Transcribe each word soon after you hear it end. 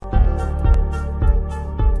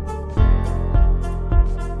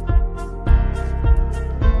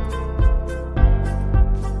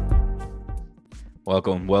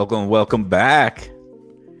Welcome back.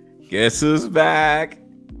 Guess who's back?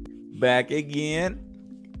 Back again.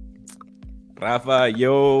 Rafa,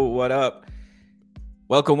 yo, what up?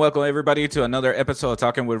 Welcome everybody to another episode of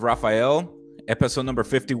Talking with Rafael, episode number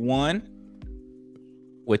 51,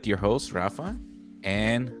 with your host, Rafa,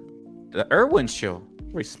 and the Erwin Show,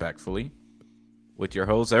 respectfully, with your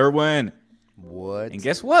host, Erwin. What? And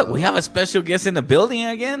guess what? We have a special guest in the building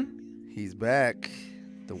again. He's back.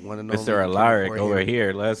 The one and only Mr. Alaric over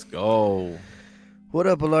here. Let's go. What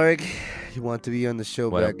up, Alaric? You want to be on the show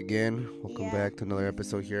What back up? again? Welcome back to another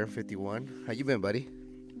episode here, 51. How you been, buddy?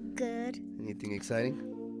 Good. Anything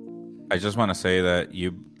exciting? I just want to say that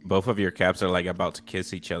both of your caps are like about to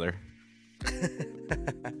kiss each other.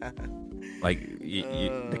 Like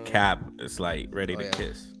the cap is like ready to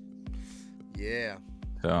kiss. Yeah.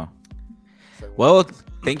 So, well,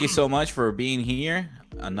 thank you so much for being here.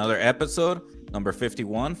 Another episode, number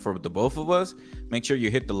 51 for the both of us. Make sure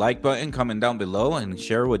you hit the like button, comment down below, and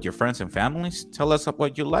share with your friends and families. Tell us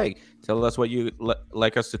what you like. Tell us what you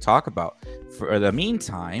like us to talk about. For the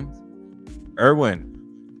meantime, Erwin.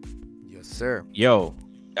 Yes, sir. Yo,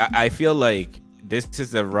 I feel like this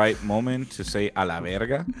is the right moment to say a la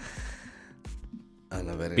verga. I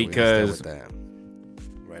love it. Because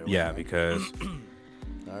Right yeah, because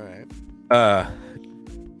All right.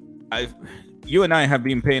 you and I have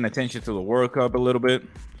been paying attention to the World Cup a little bit,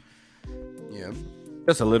 Yeah.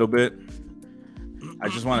 just a little bit. I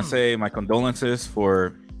just want to say my condolences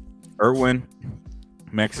for Erwin.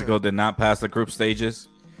 Mexico did not pass the group stages,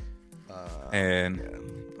 and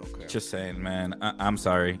Yeah. Okay. just saying, man, I'm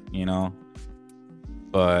sorry,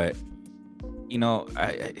 but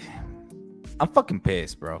I'm fucking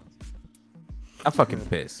pissed, bro. I'm fucking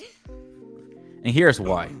pissed, and here's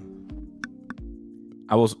why.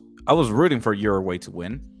 I was rooting for Uruguay to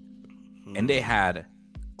win, and they had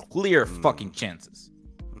clear fucking chances.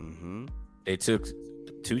 Mm-hmm. They took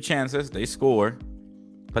 2 chances, they scored,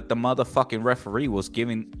 but the motherfucking referee was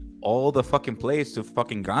giving all the fucking plays to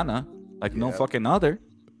fucking Ghana like no Yep. fucking other.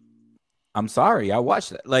 I'm sorry, I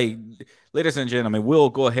watched that. Like, ladies and gentlemen, we'll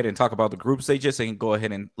go ahead and talk about the group stages and go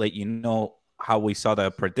ahead and let you know how we saw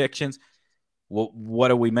the predictions,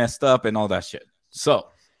 what are we messed up, and all that shit. So,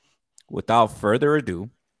 without further ado,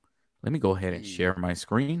 let me go ahead and share my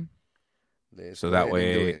screen. Let's So go that ahead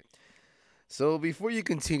and do way- it. So before you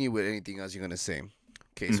continue with anything else you're gonna say,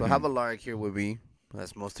 okay? So I have Alaric here with me.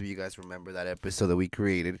 As most of you guys remember that episode that we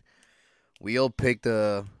created, we all picked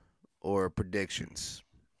or predictions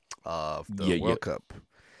of the World Cup.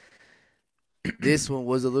 This one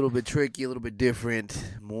was a little bit tricky, a little bit different,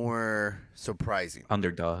 more surprising.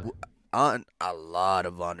 Underdog. On a lot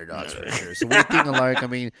of underdogs for sure. So what do you think, Alaric? I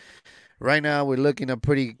mean, right now we're looking at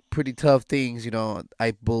pretty tough things.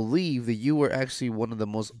 I believe that you were actually one of the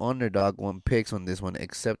most underdog picks on this one,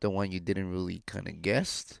 except the one you didn't really kind of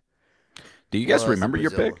guess. Do you guys was remember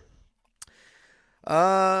your Brazil. pick?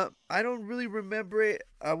 I don't really remember it.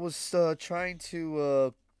 I was trying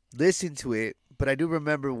to listen to it, but I do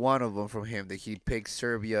remember one of them from him that he picked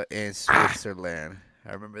Serbia and Switzerland.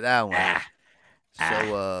 I remember that one.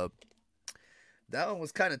 So that one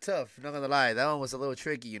was kind of tough. Not gonna lie, that one was a little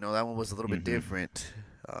tricky. That one was a little bit different.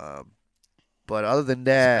 But other than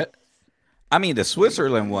that, I mean, the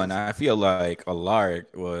Switzerland one, I feel like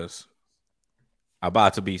Alaric was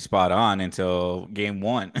about to be spot on until game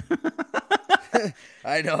 1.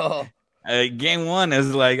 I know. Game 1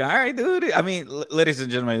 is like, all right, dude. I mean, ladies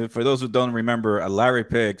and gentlemen, for those who don't remember, Alaric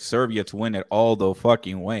picked Serbia to win it all the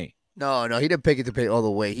fucking way. No, he didn't pick it to pick all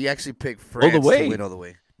the way. He actually picked France way? to win all the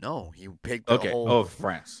way. No, he picked the Okay. whole.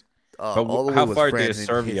 France. All But the how way was far France did in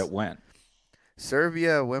Serbia his- win?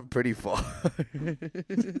 Serbia went pretty far.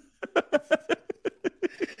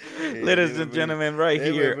 Ladies and gentlemen, right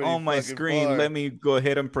they went here pretty on my fucking screen, far. let me go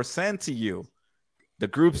ahead and present to you the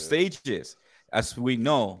group stages. As we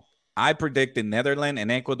know, I predicted Netherlands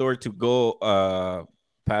and Ecuador to go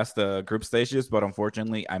past the group stages, but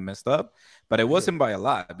unfortunately I messed up. But it wasn't by a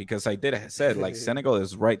lot because I did said like Senegal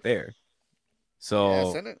is right there.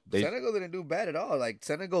 So Senegal didn't do bad at all. Like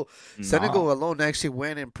Senegal No. alone actually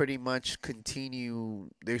went and pretty much continue.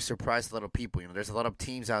 They surprised a lot of people. There's a lot of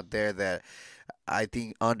teams out there that I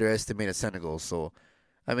think underestimated Senegal. So,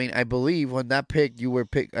 I mean, I believe when that pick you were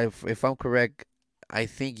picked, if I'm correct, I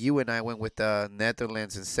think you and I went with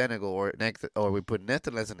Netherlands and Senegal, or we put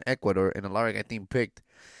Netherlands and Ecuador, and Alaric I think picked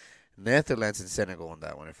Netherlands and Senegal on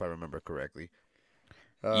that one, if I remember correctly.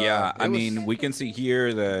 Yeah, I it was- mean, we can see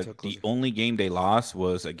here that Took the closer. only game they lost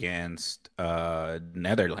was against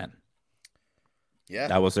Netherlands. Yeah.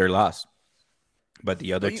 That was their loss. But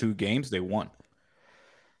the other Don't you- 2 games they won.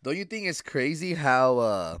 Don't you think it's crazy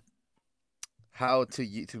how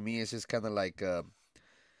to me it's just kind of like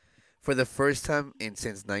for the first time in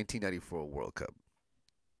since 1994 World Cup.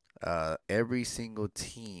 Every single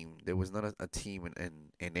team, there was not a team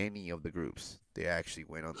in any of the groups. They actually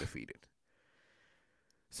went undefeated.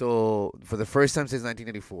 So for the first time since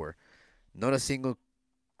 1994, not a single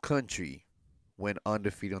country went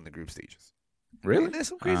undefeated on the group stages. Really? Isn't that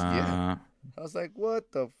so crazy? Yeah. I was like,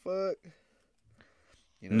 what the fuck?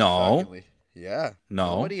 No. Shockingly. Yeah.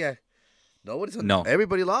 No. Nobody's No.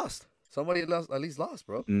 everybody lost. Somebody lost, at least lost,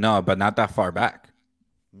 bro. No, but not that far back.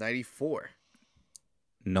 94.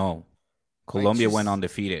 No. Colombia went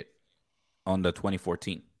undefeated on the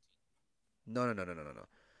 2014. No.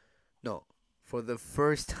 No. For the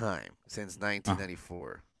first time since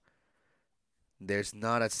 1994, there's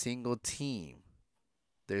not a single team.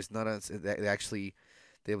 There's not actually.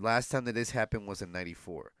 The last time that this happened was in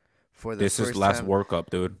 '94. For the this first is last time, World Cup,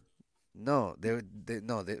 dude. No,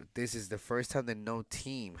 this is the first time that no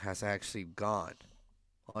team has actually gone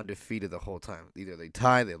undefeated the whole time. Either they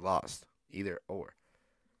tied, they lost, either or.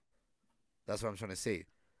 That's what I'm trying to say.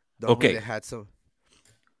 Okay. They had some.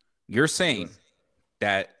 You're saying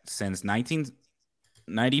that since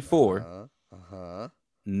 1994,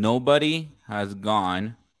 nobody has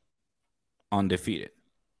gone undefeated.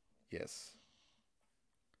 Yes.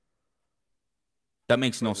 That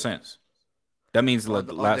makes no sense. That means on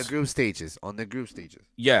the group stages. On the group stages.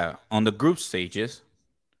 Yeah, on the group stages.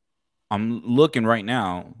 I'm looking right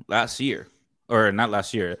now. Last year, or not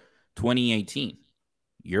last year, 2018.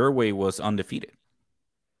 Uruguay was undefeated.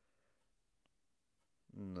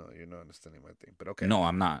 No, you're not understanding my thing. But okay. No,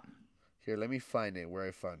 I'm not. Here, let me find it where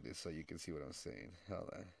I found it so you can see what I'm saying. Hold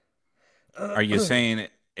on. Are you saying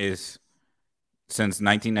it is since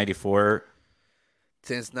 1994?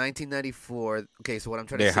 Since 1994. Okay, so what I'm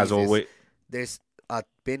trying to say is there's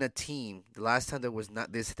been a team. The last time there was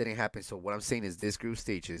not, this didn't happen. So what I'm saying is this group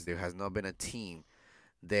stages, there has not been a team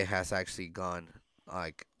that has actually gone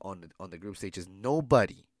like on the group stages.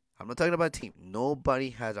 Nobody. I'm not talking about a team.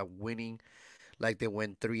 Nobody has a winning, like they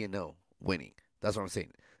went 3-0 winning. That's what I'm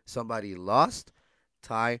saying. Somebody lost,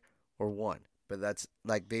 tie, or won. But that's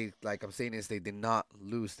like I'm saying is they did not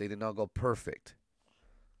lose. They did not go perfect.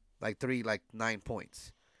 Like 9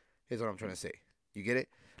 points. Here's what I'm trying to say. You get it?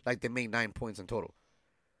 Like they made 9 points in total.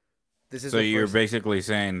 This is so you're basically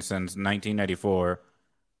saying since 1994,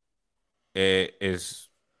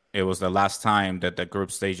 it was the last time that the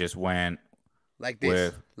group stages went like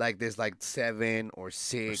this, like 7 or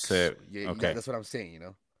 6. Okay, that's what I'm saying.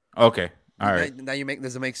 Okay, all right. Now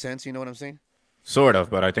does it make sense? You know what I'm saying? Sort of,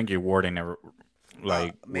 but I think you're wording it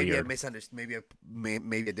like maybe weird. I misunderstood.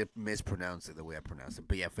 Maybe I did mispronounce it the way I pronounced it.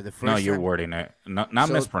 But yeah, for the first no, you're time, wording it not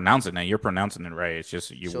mispronouncing it. You're pronouncing it right. It's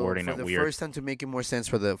just you're wording it weird. For the first time, to make it more sense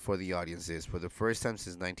for the audiences, for the first time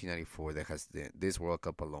since 1994, that has this World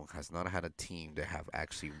Cup alone has not had a team that have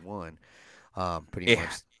actually won. Pretty much.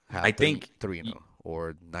 I think 3-0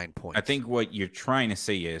 or 9 points. I think what you're trying to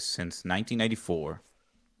say is since 1994,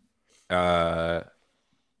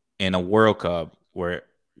 in a World Cup where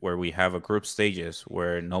we have a group stages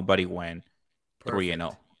where nobody went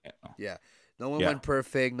 3-0. Yeah, no one went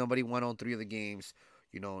perfect. Nobody won on 3 of the games.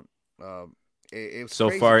 It was so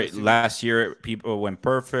far last year people went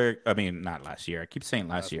perfect. I mean, not last year. I keep saying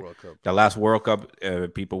last year. The last World Cup,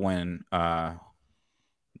 people went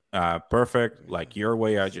perfect, like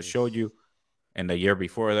Uruguay I just showed you, and the year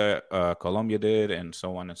before that, Colombia did, and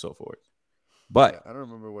so on and so forth. But I don't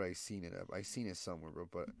remember where I seen it. I seen it somewhere, bro.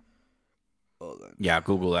 But hold on. Yeah,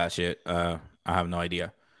 Google that shit. I have no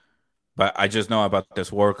idea, but I just know about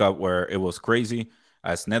this World Cup where it was crazy.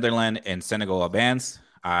 As Netherlands and Senegal advanced,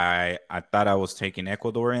 I thought I was taking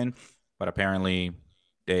Ecuador in, but apparently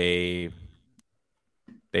they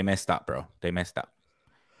messed up, bro. They messed up.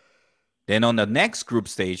 Then on the next group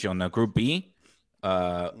stage, on the Group B,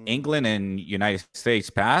 England and United States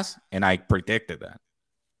passed, and I predicted that.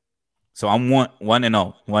 So I'm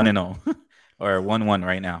 1-0, or 1-1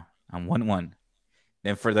 right now. I'm 1-1.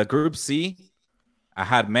 Then for the Group C, I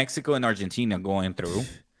had Mexico and Argentina going through,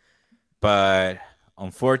 but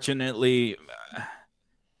unfortunately,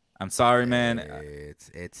 I'm sorry, man.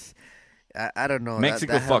 It's I don't know.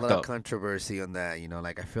 Mexico that fucked had a lot up. Of controversy on that,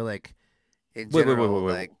 like I feel like in general,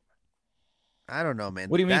 wait. like I don't know, man.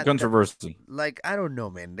 What do you mean controversy? Like I don't know,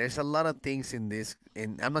 man. There's a lot of things in this,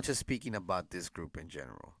 and I'm not just speaking about this group in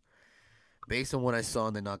general. Based on what I saw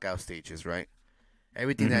in the knockout stages, right?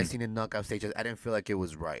 Everything that I seen in knockout stages, I didn't feel like it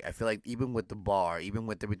was right. I feel like even with the bar, even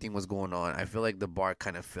with everything was going on, I feel like the bar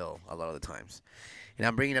kind of fell a lot of the times. And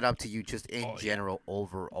I'm bringing it up to you just in general,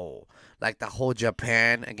 overall. Like the whole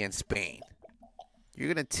Japan against Spain.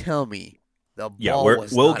 You're going to tell me The Yeah, ball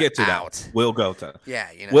was we'll not get to out. that. We'll go to. Yeah,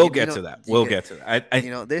 We'll get to that. you We'll get, get to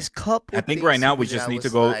that. there's couple I think things right to now we me that just I need to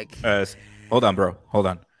was go. like, Hold on, bro. Hold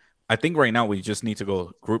on. I think right now we just need to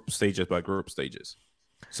go group stages by group stages.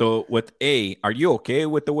 So with A, are you okay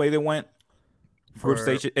with the way they went? Group for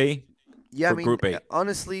stage A yeah, I for mean, Group A.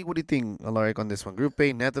 honestly, what do you think, Alaric, on this one? Group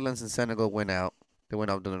A, Netherlands and Senegal went out. They went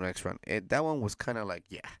out to the next round. That one was kind of like,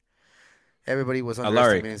 yeah, everybody was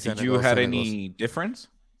underestimating Alaric, did you Senegal. had Senegal's. any difference?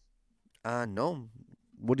 No.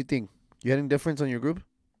 What do you think? You had any difference on your group,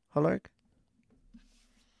 Alaric?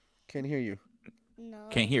 Can't hear you. No.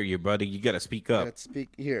 Can't hear you, buddy. You gotta speak up. Let's speak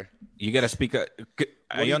here. You gotta speak up. do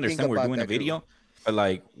I you understand think we're about doing a that group? video, but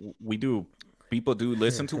like we do, people do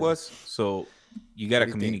listen to us, so you gotta What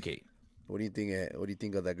do you think? communicate. What do you think? What do you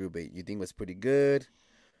think of that group A? You think it was pretty good?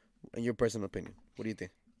 In your personal opinion, what do you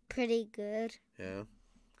think? Pretty good. Yeah.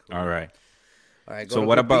 Cool. All right. All right. Go So to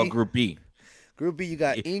what Group about B. Group B? Group B? You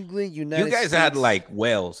got Y- England, United. You guys States. had like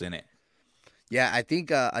Wales in it. Yeah, I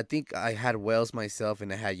think I had Wales myself,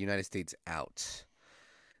 and I had United States out.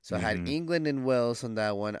 So I had Mhm. England and Wales on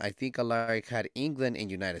that one. I think Alaric had England and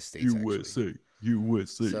United States. Actually.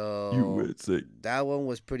 USA, So that one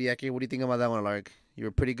was pretty accurate. What do you think about that one, Alaric? You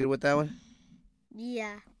were pretty good with that one.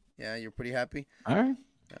 Yeah. Yeah, you're pretty happy. All right.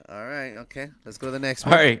 All right. Okay. Let's go to the next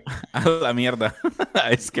All one. right. A la mierda.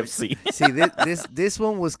 I skipped C. See, this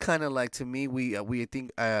one was kind of like, to me. We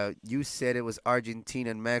think you said it was Argentina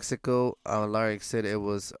and Mexico. Alaric said it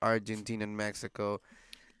was Argentina and Mexico,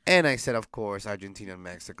 and I said, of course, Argentina and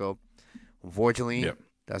Mexico. Unfortunately, Yep.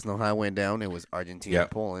 that's not how it went down. It was Argentina Yep.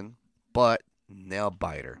 and Poland, but nail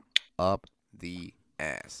biter up the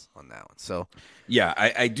ass on that one. So, Yeah,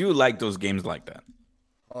 I do like those games like that.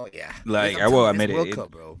 oh yeah, Like, I'm I will telling you, admit this it, World it-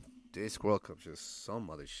 Cup, bro. This World Cup's just some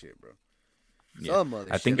other shit, bro. Yeah. Some other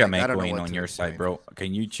I shit. think Like, I'm I don't know echoing what on to your explain. side, bro.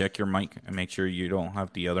 Can you check your mic and make sure you don't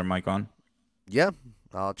have the other mic on? Yeah,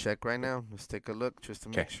 I'll check right now. Let's take a look just to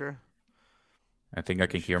make Okay. sure. I think I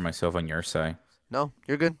can hear myself on your side. No,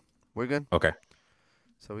 you're good. We're good. Okay.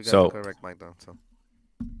 So we got So- the correct mic down.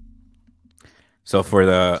 So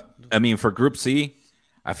for Group C,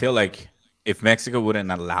 I feel like if Mexico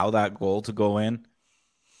wouldn't allow that goal to go in,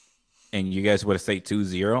 and you guys would have stayed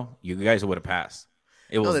 2-0, you guys would have passed.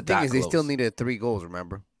 It was No, the thing that is, they still close. needed 3 goals.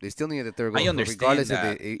 Remember, they still needed the third goal. I So understand regardless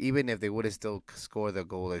that. even if they would have still scored the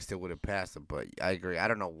goal, they still would have passed them. But I agree. I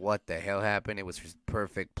don't know what the hell happened. It was just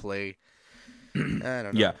perfect play. I don't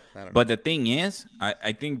know. Yeah, I don't know. but the thing is,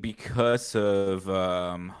 I think because of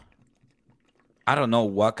I don't know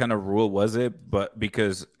what kind of rule was it, but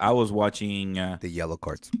because I was watching the yellow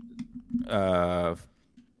cards.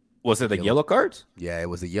 was it the Yellow- yellow cards? Yeah, it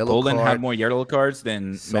was a yellow Poland card. had more yellow cards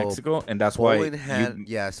than So, Mexico, and that's Poland why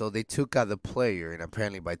had so they took out the player, and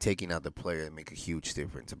apparently by taking out the player, they make a huge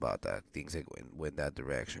difference about that. Things that went that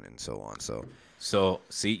direction and so on. So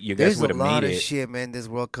see, you guys there's a would have lot made of it. shit, man. This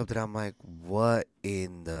World Cup that I'm like, what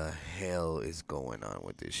in the hell is going on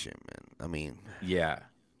with this shit, man? I mean, Yeah. I don't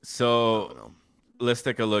So know. let's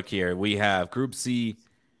take a look here. We have Group C,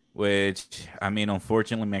 which I mean,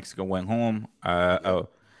 unfortunately, Mexico went home. Oh,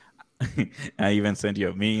 I even sent you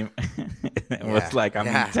a meme. It was like, I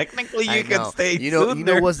mean, yeah. technically, I you can know. stay. You know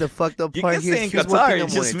sooner. what's the fucked up You part can here? stay in Here's one Qatar. thing You I'm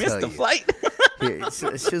just gonna missed tell the you. flight.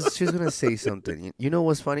 Here, she's gonna say something. You know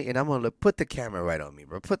what's funny? And I'm gonna put the camera right on me,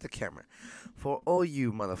 bro. Put the camera. For all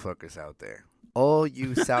you motherfuckers out there, all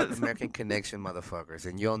you South American connection motherfuckers,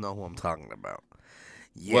 and you'll know who I'm talking about.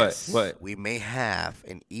 Yes, What? we may have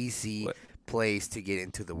an easy What? place to get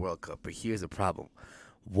into the World Cup, but here's the problem.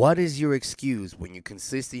 What is your excuse when you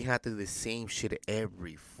consistently have to do the same shit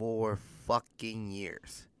every 4 fucking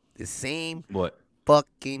years? The same What?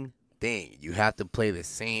 fucking thing. You have to play the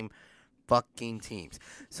same fucking teams.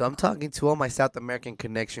 So I'm talking to all my South American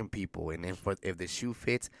connection people, and if the shoe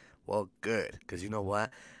fits, well, good. Because you know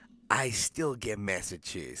what? I still get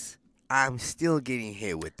messages. I'm still getting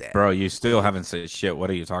hit with that. Bro, you still haven't said shit. What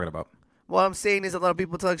are you talking about? What I'm saying is a lot of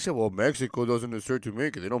people talk shit. Well, Mexico doesn't deserve to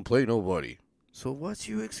make it. They don't play nobody. So what's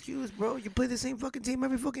your excuse, bro? You play the same fucking team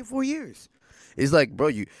every fucking 4 years. It's like, bro,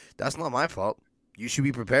 that's not my fault. You should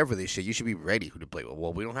be prepared for this shit. You should be ready who to play with.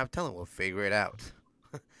 Well, we don't have talent. We'll figure it out.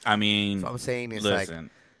 I mean, So I'm saying it's like listen.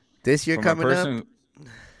 this year From a coming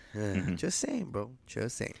person, up. Just saying, bro.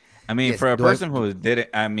 Just saying. I mean, Yes, for a do I- person who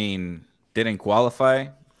didn't qualify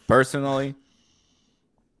personally,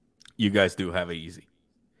 you guys do have it easy.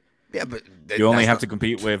 Yeah, but You only have to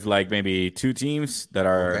compete with like maybe 2 teams that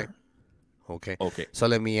are Okay. okay. So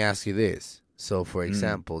let me ask you this. So, Mm. for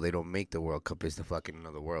example, they don't make the World Cup. It's the fucking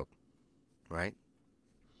another world, right?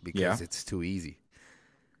 Because Yeah. it's too easy.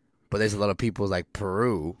 But there's a lot of people like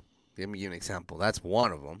Peru. Let me give you an example. That's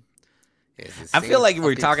one of them. It's the I feel same like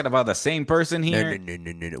we're fucking talking about the same person No, here.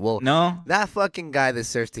 no. Well, No? that fucking guy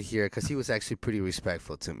deserves to hear it because he was actually pretty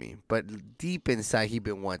respectful to me. But deep inside, he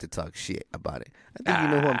been wanting to talk shit about it. I think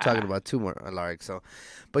you know who I'm talking about too, more Alaric. So,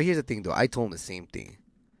 but here's the thing, though. I told him the same thing.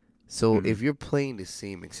 So if you're playing the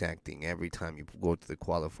same exact thing every time you go to the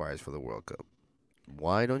qualifiers for the World Cup,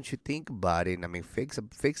 why don't you think about it? And I mean, fix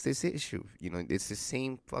this issue. You know, it's the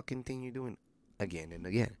same fucking thing you're doing again and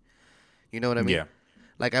again. You know what I mean? Yeah.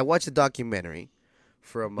 Like I watched a documentary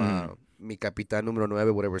from Mi Capitán Número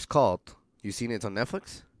 9, whatever it's called. You seen it? It's on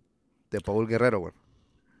Netflix? De Paul Guerrero one.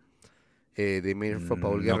 They made it from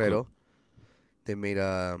Paul No Guerrero. They made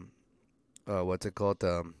what's it called?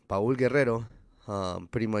 Paul Guerrero,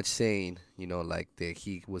 pretty much saying, you know, like that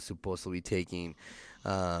he was supposed to be taking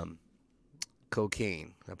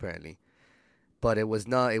cocaine apparently, but it was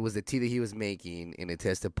not. It was the tea that he was making, and it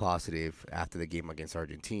tested positive after the game against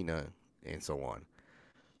Argentina, and so on.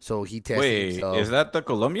 So he tested Wait, himself. is that the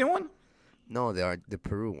Colombian one? No, they are the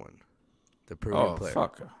Peru one, the Peruvian Oh, player.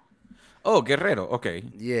 fuck. Oh, Guerrero. Okay.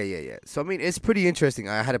 Yeah. So I mean, it's pretty interesting.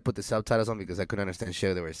 I had to put the subtitles on because I couldn't understand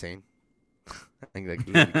shit they were saying. I think like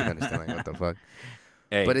you can understand like what the fuck.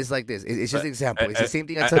 Hey, But it's like this. It's just but an example. It's the same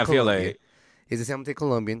thing I I tell feel Colombia. like It's the same I'm tell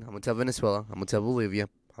Colombian. I'm gonna tell Venezuela. I'm gonna tell Bolivia.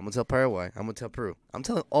 I'm gonna tell Paraguay. I'm gonna tell Peru. I'm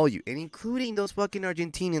telling all you, and including those fucking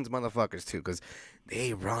Argentinians, motherfuckers too, because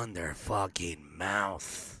they run their fucking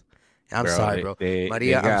mouth. I'm Bro, sorry, bro. they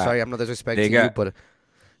Maria, I'm got- sorry. I'm not disrespecting they you, got- but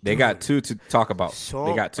they got two to talk about. So-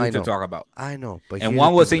 They got two I to know. talk about. I know. But And here's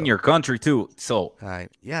one the was thing, in though. your country too. So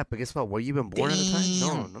Yeah, but guess what? Were you even born at the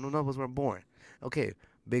time? Damn. No, none of us were born. Okay,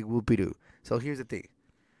 big whoopie doo. So here's the thing.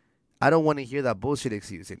 I don't want to hear that bullshit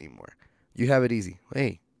excuse anymore. You have it easy.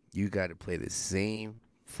 Hey, you got to play the same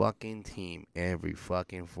fucking team every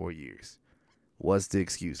fucking 4 years. What's the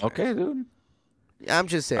excuse? Man? okay, dude. I'm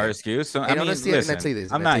just saying. Our excuse. So, I And mean, honestly, and I listen, tell you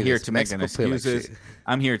this, I'm and I not tell you here this, to make Mexico play like excuses. shit.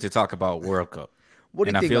 I'm here to talk about World Cup. What do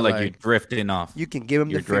And you I think? feel like Alaric? you're drifting off. You can give him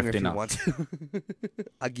you're the finger if drifting you off. want to.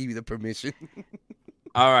 I'll give you the permission.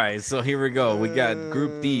 All right, so here we go. We got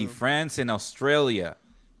Group D, France and Australia.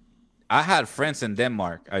 I had France and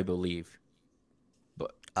Denmark, I believe.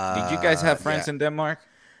 But did you guys have France yeah. and Denmark?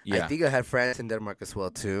 Yeah. I think I had France and Denmark as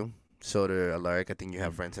well too. So did Alaric. I think you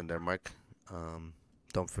have France and Denmark.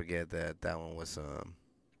 Don't forget that one was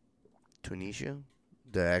Tunisia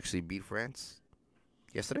that actually beat France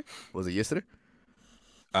yesterday. Was it yesterday?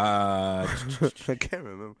 uh, I can't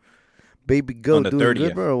remember. Baby Goat On the doing 30th.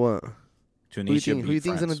 good, bro, or what? Tunisia Who you beat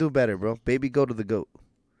think's gonna France. do better, bro? Baby Goat or the Goat?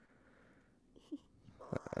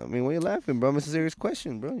 I mean, why you laughing, bro? It's a serious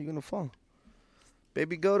question, bro. You're gonna fall.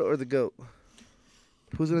 Baby Goat or the Goat?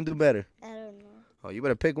 Who's gonna do better? I don't know. Oh, you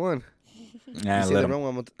better pick one. Nah, You say let the 'em. wrong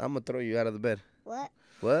one, I'm gonna throw you out of the bed. What?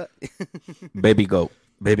 What? Baby goat.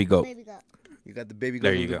 Baby goat. Baby got. You got the baby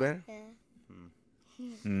There goat you do go. better? Yeah.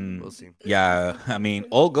 Mm, We'll see. yeah, I mean,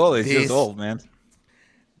 old goal is This- just old, man.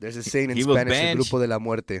 There's a saying in He was Spanish, el benched. grupo de la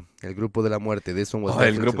muerte. El grupo de la muerte. This one was Oh, el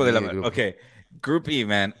definitely grupo to de me, la. el grupo. Okay, Group E,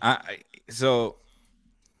 man. So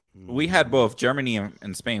we had both Germany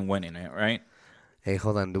and Spain winning it, right? Hey,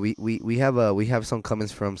 hold on. We have some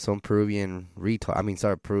comments from some Peruvian retard. I mean,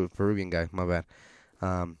 sorry, Peruvian guy. My bad.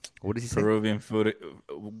 What did he say? Peruvian food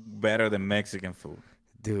better than Mexican food.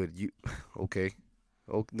 Dude, you okay?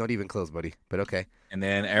 Oh, not even close, buddy. But okay. And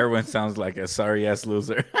then Erwin sounds like a sorry ass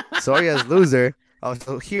loser. Sorry as loser. Oh,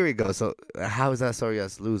 so here we go. So how is that sorry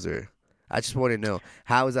as loser? I just want to know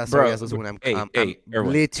how is that sorry Bro, as loser when I'm hey, Erwin,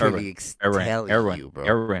 literally telling Erwin, you, bro.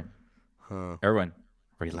 Erwin, Erwin,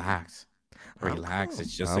 relax. Relax. calm.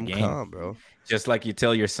 It's just a I'm game. calm, bro. Just like you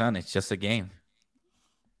tell your son, it's just a game.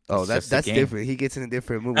 Oh, It's that's just a game. different. He gets in a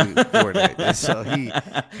different mood with Fortnite. So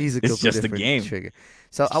he's a It's complete just a different game. trigger.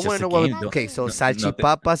 So It's I want just to a know what. game. Okay, so Nothing-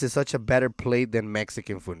 salchipapas is such a better plate than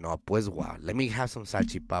Mexican food. No, pues wow. Let me have some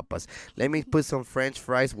salchipapas. Let me put some French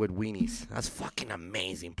fries with weenies. That's fucking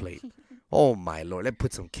amazing plate. Oh my lord. Let's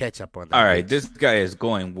put some ketchup on that. All right, bitch. this guy is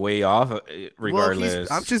going way off, regardless.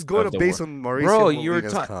 I'm just going of to the base wor- on Mauricio Bro, you were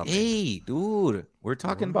Molina's talking. comment. Hey, dude, we're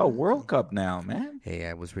talking about World Cup now, man. Hey,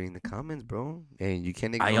 I was reading the comments, bro. And you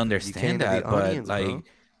can't ignore. I you can't understand ignore that, the but audience, like, bro.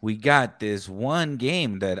 we got this one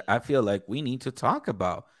game that I feel like we need to talk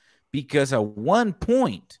about because at one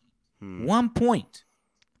point,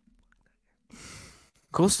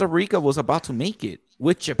 Costa Rica was about to make it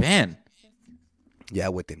with Japan. Yeah,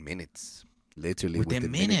 within minutes. Literally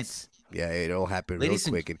Within minutes. Yeah, it all happened Ladies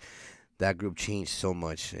real and- quick, and that group changed so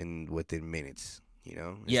much in within minutes. You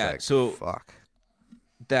know? It's Yeah, like, so- fuck.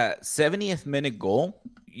 That 70th minute goal,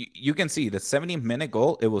 you can see the 70th minute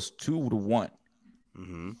goal, it was 2-1.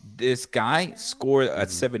 Mm-hmm. This guy scored at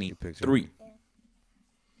picture. 73.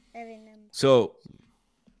 I remember. So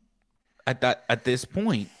at this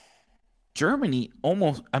point, Germany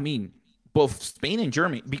almost. I mean, both Spain and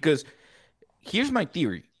Germany. Because here's my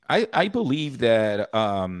theory. I believe that.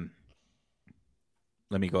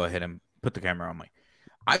 Let me go ahead and put the camera on my.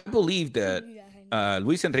 I believe that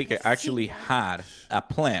Luis Enrique actually had a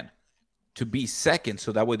plan to be second,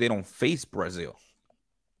 so that way they don't face Brazil.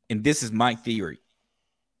 And this is my theory.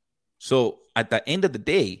 So at the end of the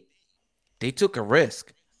day, they took a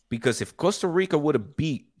risk because if Costa Rica would have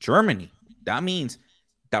beat Germany, that means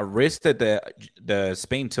that risk that the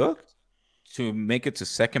Spain took to make it to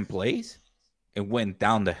second place, it went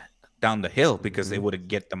down the hill because they would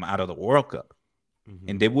get them out of the World Cup,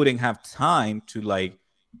 and they wouldn't have time to like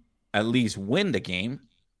at least win the game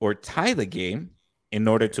or tie the game in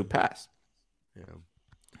order to pass. Yeah.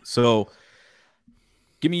 So,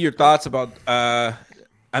 give me your thoughts about.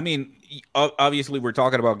 I mean, obviously, we're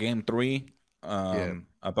talking about Game 3.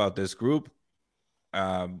 About this group.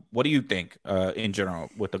 What do you think in general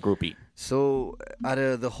with the Group E? So out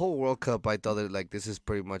of the whole World Cup, I thought that like this is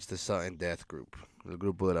pretty much the sudden death group, the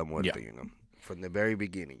Grupo de la Muerte. Yeah. You know, from the very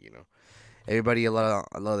beginning. You know, everybody, a lot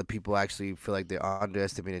of the people actually feel like they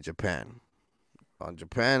underestimated Japan. On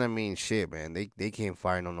Japan, I mean, shit, man, they came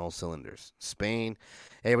firing on all cylinders. Spain,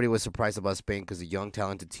 everybody was surprised about Spain because the young,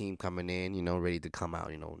 talented team coming in, you know, ready to come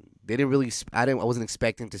out. You know, they didn't really. I wasn't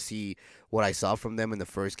expecting to see what I saw from them in the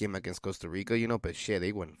first game against Costa Rica. You know, but shit,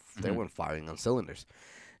 they went firing on cylinders.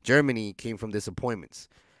 Germany came from disappointments.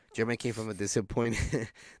 Germany came from a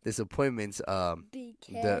disappointments. Big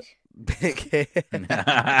The head. big head.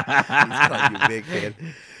 He's calling you big head.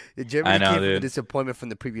 Germany I know, came from a dude. disappointment from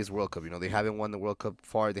the previous World Cup. You know, they haven't won the World Cup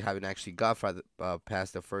far. They haven't actually got far,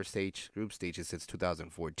 past the first group stages since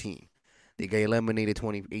 2014. They get eliminated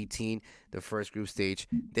 2018, the first group stage.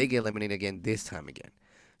 They get eliminated again this time again.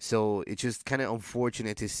 So it's just kind of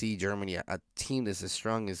unfortunate to see Germany, a team that's as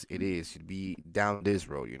strong as it is, should be down this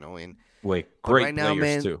road, you know. And Wait, but great right now, players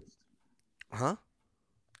man, too. huh?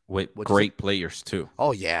 Wait, What'd you say? great players too.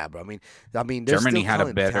 Oh yeah, bro. I mean, there's Germany still had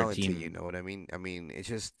a better talented, team. you know what I mean? I mean, it's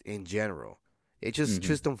just in general, it's just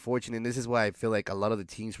Mhm. unfortunate. And this is why I feel like a lot of the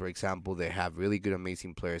teams, for example, they have really good,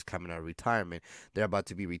 amazing players coming out of retirement. They're about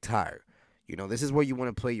to be retired. You know, this is where you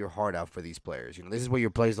want to play your heart out for these players. You know, this is where your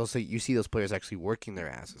players also you see those players actually working their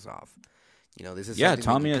asses off. You know, this is Yeah,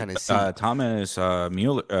 something that you kind of see. Thomas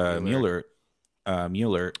Mueller, Mueller.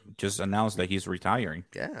 Mueller just announced that he's retiring.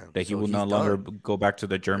 Yeah, That he so will he's no longer done. go back to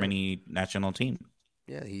the Germany national team.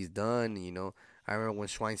 Yeah, he's done. You know, I remember when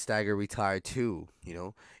Schweinsteiger retired too. You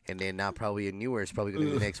know, and then now probably a newer is probably going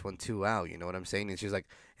to be the next one too out. You know what I'm saying? It's just like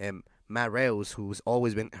Matt Reus, who's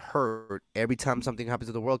always been hurt. Every time something happens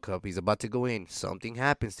to the World Cup, he's about to go in. Something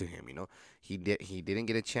happens to him. You know, he didn't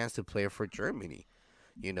get a chance to play for Germany.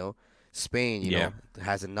 You know, Spain. You Yeah. know,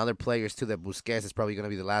 has another players too that Busquets is probably going to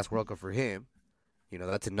be the last World Cup for him. You know,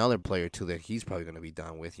 that's another player too that he's probably going to be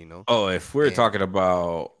done with. You know, Oh, if we're and talking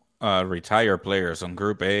about retired players on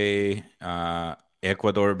Group A,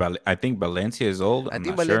 Ecuador, I think Valencia is old. I I'm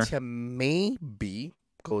think not sure. Valencia maybe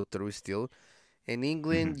go through still. In Mhm.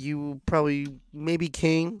 England, you probably maybe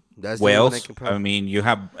Kane. That's the only one I Wales. can I probably. mean, you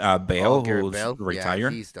have Oh, Bale, Gareth who's Bale. Yeah,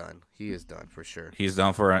 retired. he's done. He is done for sure. He's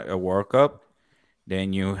done for a World Cup.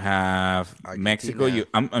 Then you have Mexico.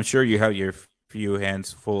 Argentina, I'm sure you have your few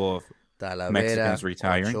hands full of Talavera, Mexicans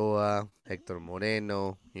retiring. Ochoa, Hector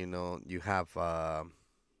Moreno. You know, you have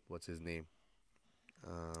what's his name?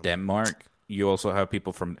 Um, Denmark. You also have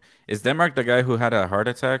people from. Is Denmark the guy who had a heart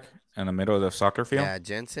attack in the middle of the soccer field? yeah,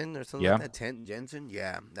 Jensen or something Yeah, like that. Jensen.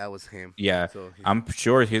 Yeah, that was him. yeah. So, I'm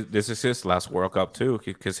sure this is his last World Cup too,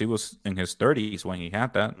 because he was in his 30s when he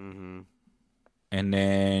had that. mm-hmm. And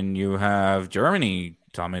then you have Germany,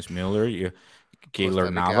 Thomas Müller, Costa Keylor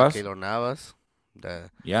Rica, Navas. Keylor Navas. The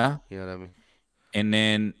Yeah. you know what I mean? And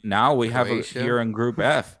then now we have Croatia. here in Group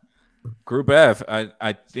F. Group F,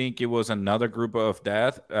 I think it was another group of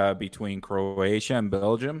death between Croatia and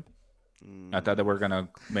Belgium. I thought they were going to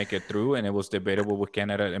make it through, and it was debatable with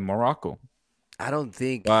Canada and Morocco. I don't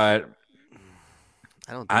think. But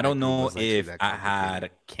I don't I think that don't group know was actually if that I complicated.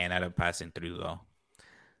 had Canada passing through, though.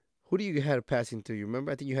 Who do you had passing through? You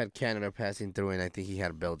remember? I think you had Canada passing through, and I think he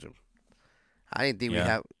had Belgium. I didn't think we Yeah.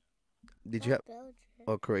 have. Did you have Belgium.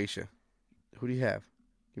 or Croatia? Who do you have?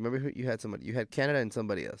 You remember who you had? Somebody. You had Canada and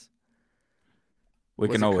somebody else. We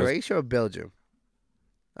Was can it always. Croatia or Belgium?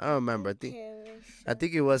 I don't remember. I think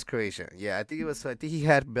Croatia. it was Croatia. Yeah, I think it was. I think he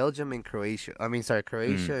had Belgium and Croatia. I mean, sorry,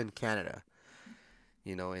 Croatia Mm. and Canada.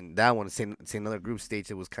 You know, and that one, say another group stage,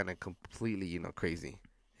 it was kind of completely, you know, crazy.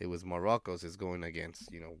 It was Morocco's is going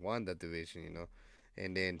against, you know, won that division, you know,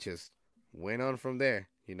 and then just went on from there,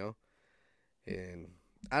 you know, and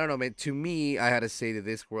I don't know, man. To me, I had to say that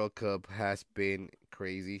this World Cup has been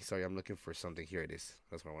crazy. Sorry, I'm looking for something. Here it is.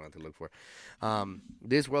 That's what I wanted to look for.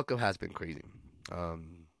 This World Cup has been crazy.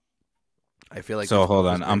 Um, I feel like So this hold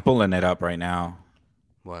World on, Cup's I'm been pulling it up right now.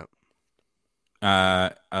 what?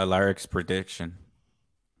 Larry's prediction.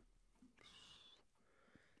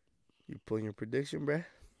 You pulling your prediction, bruh?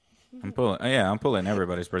 I'm pulling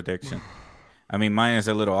everybody's prediction. I mean, mine is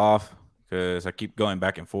a little off because I keep going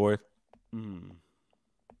back and forth. Mm.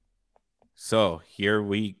 So here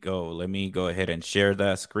we go. Let me go ahead and share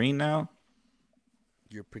that screen now.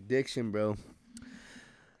 Your prediction, bro.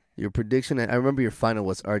 Your prediction. I remember your final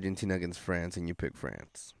was Argentina against France, and you picked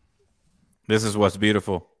France. This is what's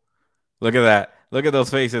beautiful. Look at that. Look at those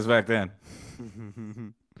faces back then.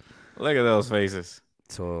 Look at those faces.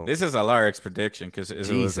 So This is Alaric's prediction because it was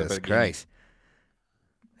Jesus the beginning. Christ.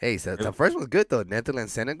 Hey, so the first one's good though.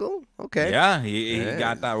 Netherlands, Senegal. Okay. Yeah, he Yeah.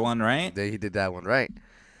 got that one right. He did that one right.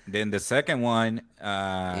 Then the second one,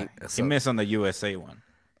 he So- missed on the USA one.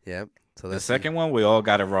 Yep. So The that's second one, we all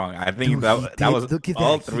got it wrong. I think Dude, he that did. was Look at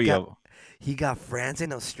all that. three of them. He got France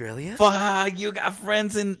in Australia. Fuck, you got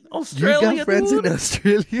friends in You Australia, got France dude. in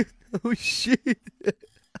Australia. Oh shit.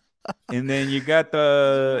 And then you got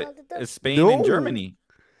the Spain and No. Germany.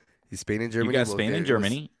 Spain and Germany. You got well, Spain it and was-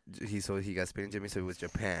 Germany. He got Spain and Germany, so it was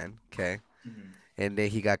Japan. Okay. And then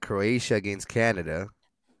he got Croatia against Canada.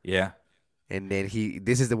 Yeah. And then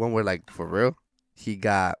this is the one where, like, for real,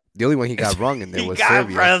 the only one he got wrong in there He was got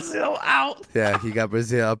Serbia. Brazil out. Yeah, he got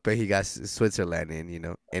Brazil up and he got Switzerland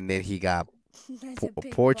in, and then he got That's a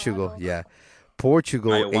big Portugal. bottle. Yeah,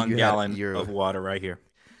 Portugal. I and got 1 you gallon had of water right here.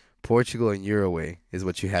 Portugal and Uruguay is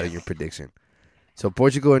what you had in your prediction. So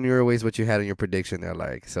Portugal and Uruguay is what you had in your prediction there,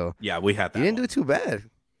 like. So Yeah, we had that. you didn't one. do too bad.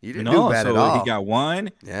 You didn't No, do bad so at all. he got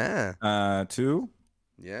 1, Yeah, 2.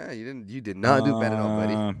 yeah. You did not do bad at all,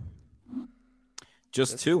 buddy.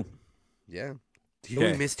 Just 2. Yeah. He Okay.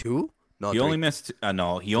 only missed 2. No, He 3. only missed.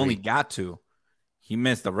 No, he only 3. got 2. He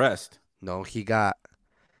missed the rest. No, he got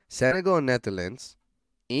Senegal and Netherlands,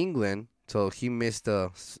 England. So he missed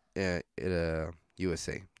the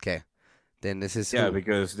USA. Okay. Then this is Yeah, who?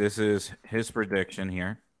 because this is his prediction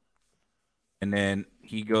here, and then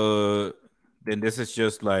Then this is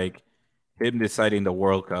just like him deciding the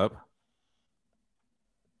World Cup.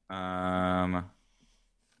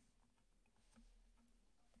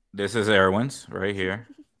 This is Erwin's right here.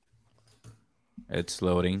 It's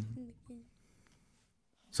loading.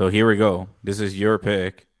 So here we go. This is your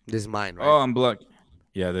pick. This is mine, right? Oh, I'm blocked.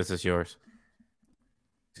 Yeah, this is yours.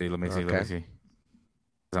 See, let me see. Let me Okay. see.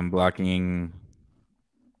 I'm blocking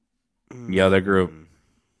the other group.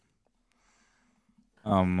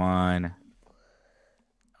 Oh, mine.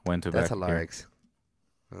 Went to That's back here. hilarious.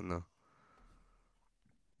 I don't know.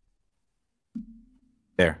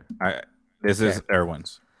 There. This is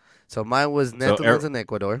Erwin's. So mine was Netherlands and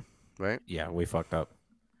Ecuador, right? Yeah, we fucked up.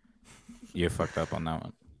 You fucked up on that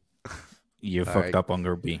one. You All fucked right. up on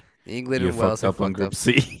Group B. England You and Wales fucked up on fucked Group up.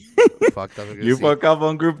 C. Fucked up. You fucked up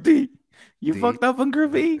on Group D. You D. fucked up on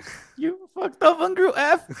Group E. You fucked up on Group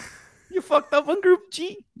F. You fucked up on Group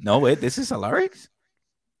G. No, wait, this is Alaric's?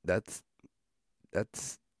 That's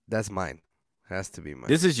mine. Has to be mine.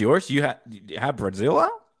 This is yours? You have Brazil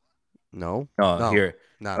out? No. Oh, No. here.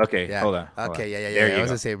 No. Okay, yeah. hold on. hold Okay, on. yeah. There I you was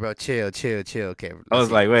go. gonna say, bro, chill. Okay. I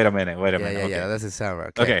was like, wait a minute. yeah, Okay. yeah. That doesn't sound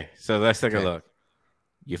right. Okay, so let's take a Okay. look.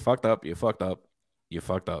 You fucked up. You fucked up.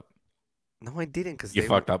 No, I didn't. Cause You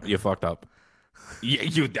fucked up. You fucked up.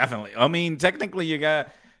 You definitely. I mean, technically, you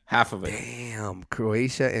got half of it. Damn,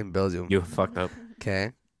 Croatia and Belgium. You fucked up. Okay.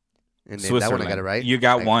 And then that Switzerland. one I got it right. You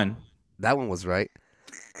got I- one. That one was right.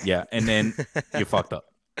 Yeah, and then you fucked up.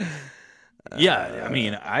 Yeah, I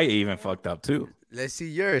mean, I even fucked up too. Let's see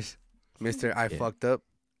yours, Mister. I Yeah. fucked up.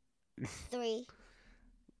 3.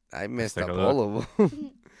 I messed take up a look. all of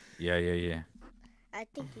them. Yeah. I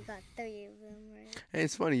think you got 3 of them right. Hey,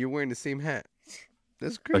 it's funny. You're wearing the same hat.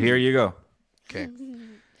 That's So crazy. here you go. Okay.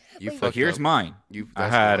 You Wait, So fucked here's up. mine. You. I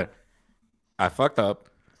that's had. one. I fucked up.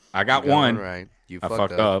 I You got one. right. You I fucked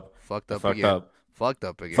fucked up. up. Fucked I up fucked again. up. Fucked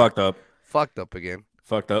up again. Fucked up. Fucked up again.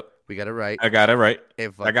 Fucked up. We got it right. I got it right.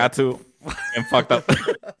 And fucked I got up. two and fucked up.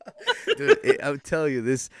 Dude, I'm telling you,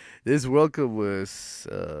 this World Cup was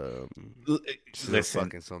Listen,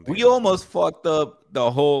 fucking something. we almost fucked up the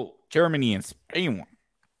whole Germany and Spain one.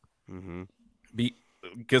 Mm-hmm.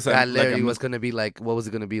 Because That literally was gonna be like, what was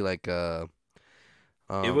it gonna be like? it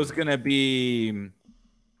was gonna be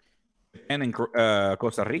Japan and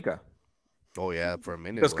Costa Rica. Oh yeah, for a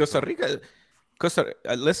minute. Because it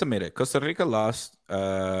was, let's admit it. Costa Rica lost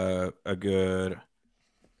a good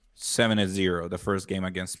 7-0 the first game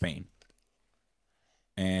against Spain,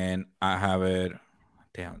 and I have it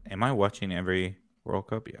Damn, am I watching every World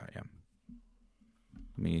Cup? Yeah, I am.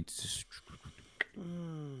 I mean, it's just...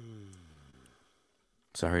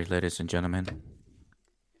 Sorry, ladies and gentlemen.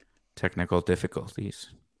 Technical difficulties.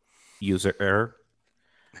 User error.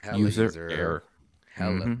 Hella User error.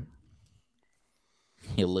 Hella. Mhm.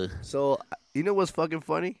 Hella. So you know what's fucking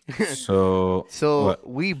funny? So, So what?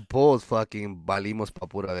 we both fucking valimos pa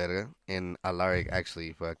pura verga, and Alaric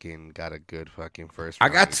actually fucking got a good fucking first I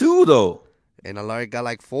round. got 2 though. And Alaric got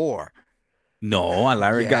like 4. No,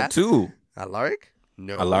 Alaric Yeah? got 2. Alaric?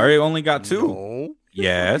 No. Alaric only got 2. No. You're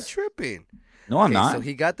Yes. fucking tripping. No, I'm Okay, not. so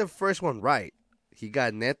he got the first one right. He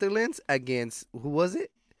got Netherlands against who was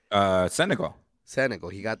it? Senegal. Senegal.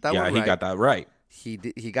 He got that Yeah, one he right. got that right. He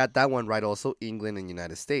got that one right also. England and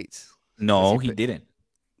United States. No, he he pick- didn't.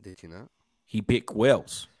 Did you not? He picked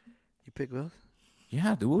Wales. You pick Wales?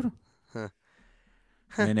 Yeah, dude. Huh.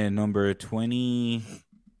 And then number 20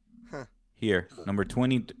 here. Number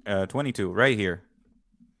 22 right here.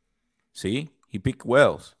 See? He picked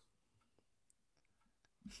Wales.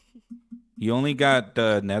 He only got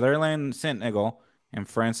the Netherlands, Senegal, and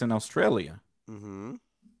France and Australia. Mm-hmm.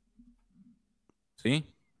 See?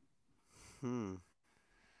 Hmm.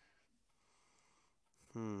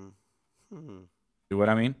 Hmm. Hmm. See what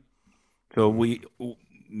I mean? So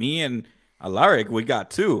me and Alaric, we got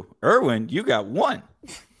 2. Erwin, you got 1.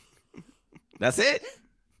 That's it.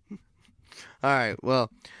 All right. Well.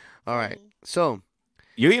 All right. So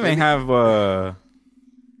You even have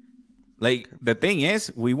like the thing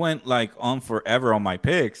is, we went like on forever on my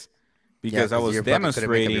picks because I was you fucking couldn't make up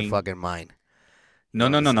your demonstrating. fucking mind. No.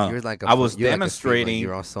 You're like I was you're like a Steve, like, demonstrating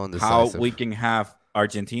you're also how indecisive. we can have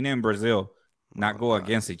Argentina and Brazil not go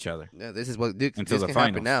against each other. Yeah, this is what this Until the can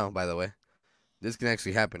happen finals. now. By the way, this can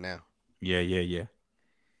actually happen now. Yeah.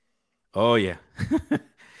 Oh yeah.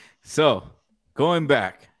 So going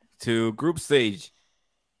back to group stage,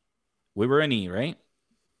 we were in E, right?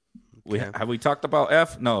 Okay. Have we talked about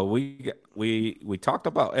F? No, we talked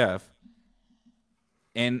about F.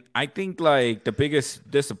 And I think like the biggest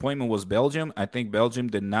disappointment was Belgium. I think Belgium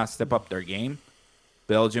did not step up their game.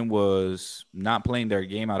 Belgium was not playing their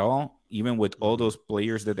game at all, even with all those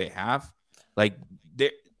players that they have. Like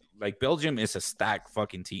Belgium is a stacked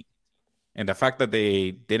fucking team. And the fact that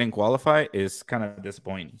they didn't qualify is kind of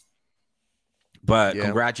disappointing. But Yeah.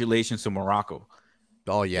 congratulations to Morocco.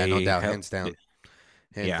 Oh yeah, no They doubt, have- hands down,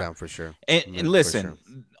 Yeah. down for sure. And For listen,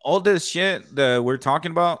 sure. all this shit that we're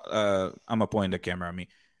talking about, I'm gonna point the camera at me.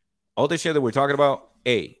 All this shit that we're talking about,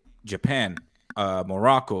 Japan,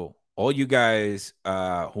 Morocco, all you guys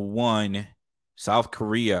who won, South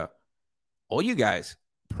Korea, all you guys,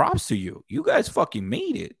 props to you. You guys fucking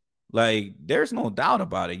made it. Like, there's no doubt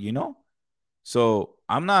about it, you know? So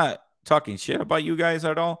I'm not talking shit about you guys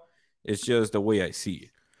at all. It's just the way I see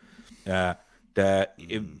it.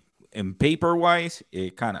 In paper wise,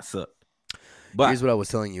 it kind of sucked. But Here's what I was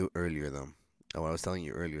telling you earlier, though.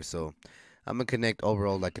 So I'm gonna connect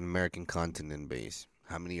overall like an American continent base.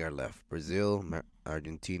 How many are left? Brazil,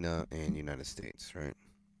 Argentina, and United States, right?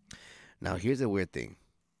 Now here's the weird thing.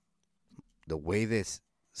 The way this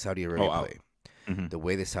Saudi Arabia wow. play, Mhm. the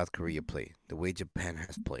way that South Korea play, the way Japan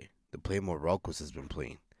has played, the play Morocco has been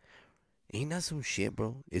playing. Ain't that some shit,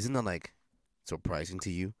 bro? Isn't that like surprising to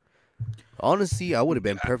you? Honestly, I would have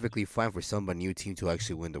been perfectly fine for some new team to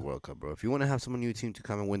actually win the World Cup, bro. If you want to have some new team to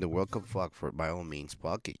come and win the World Cup, fuck for by all means,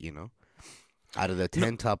 fuck it, you know. Out of the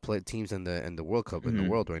 10 top teams in the World Cup in the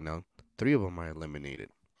world right now, 3 of them are eliminated.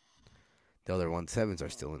 The other 7s are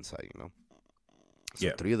still inside, you know. So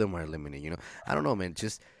Yeah. 3 of them are eliminated, you know. I don't know, man.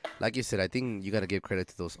 Just like you said, I think you got to give credit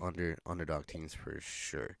to those underdog teams for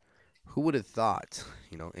sure. Who would have thought,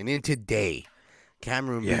 you know? And then today,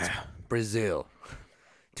 Cameroon beats Yeah. Brazil.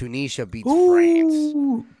 Tunisia beats France.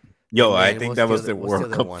 Yo, And I then think what's that the was other- the what's the World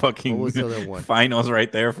other Cup one? fucking What was the other one? finals right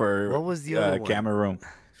there for What was the other one? Cameroon.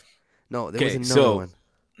 No, there was Okay, another so one.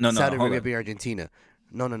 no, Saudi hold Arabia on. beat Argentina.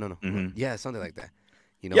 No. Mhm. Yeah, something like that.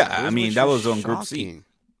 You know, Yeah, those I were mean, that just was on Group C. shocking.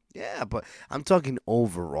 Yeah, but I'm talking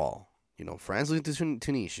overall. You know, France losing to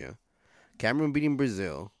Tunisia, Cameroon beating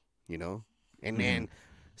Brazil. You know, and then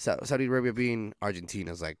Saudi Arabia beating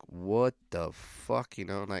Argentina. It's like, what the fuck? You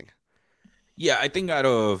know, like. Yeah, I think out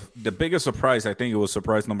of the biggest surprise, I think it was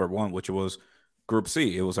surprise number 1, which was Group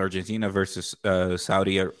C. It was Argentina versus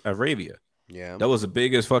Saudi Arabia. Yeah. That was the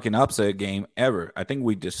biggest fucking upset game ever. I think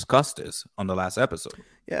we discussed this on the last episode.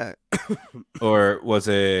 Yeah. Or was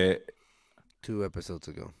it? 2 episodes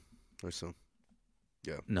ago, or so.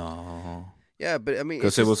 No. Yeah, but I mean,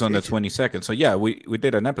 Because it was on the 22nd. So, yeah, we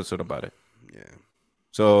did an episode about it. Yeah.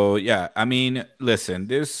 So, yeah, I mean, listen,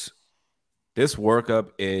 this World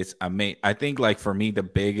Cup is amazing. I think, like, for me, the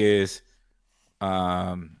biggest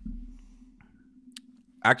Um,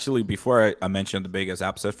 actually, before I mention the biggest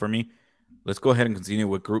upset for me, let's go ahead and continue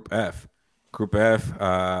with Group F. Group F,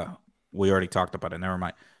 we already talked about it. Never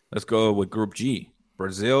mind. Let's go with Group G.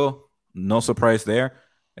 Brazil, no surprise there,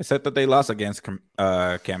 except that they lost against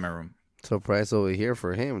Cameroon. Surprise over here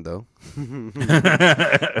for him, though.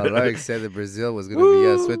 Alaric said that Brazil was going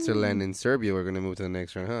to be Switzerland and Serbia were going to move to the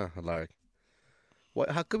next round, huh, Alaric?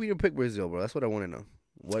 What? How come you didn't pick Brazil, bro? That's what I want to know.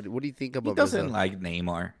 What do you think about He doesn't Brazil? like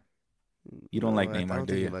Neymar. You don't like I Neymar, don't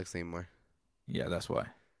do think you? he likes Neymar. Yeah, that's why.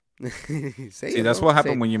 Say See, it, that's bro. what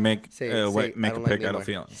happened Say when you make it. Say it. make I a don't like pick out of Neymar.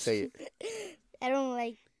 feelings. Say it. I don't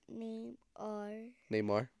like name or.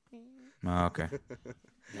 Neymar. Oh, okay.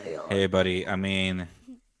 Hey, buddy. I mean,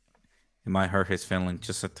 it might hurt his feelings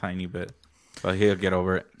just a tiny bit, but he'll get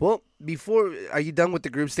over it. Well, are you done with the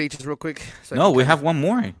group stages real quick? So I No, can we kinda- have one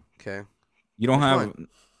more. Okay. You don't Which have one?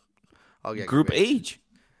 Oh, yeah, Group H.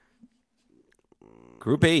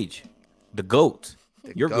 Group H. The GOAT.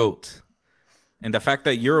 Your GOAT. And the fact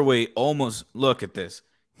that Uruguay almost, look at this.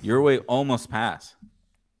 Uruguay almost passed.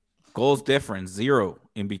 Goals difference, 0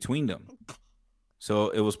 in between them. So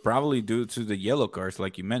it was probably due to the yellow cards,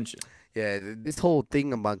 like you mentioned. Yeah, this whole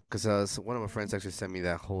thing about, because one of my friends actually sent me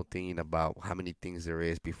that whole thing about how many things there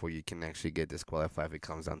is before you can actually get disqualified. If it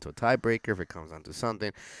comes down to a tiebreaker, if it comes down to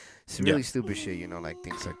something, it's really stupid shit, like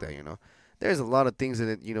things like that, There's a lot of things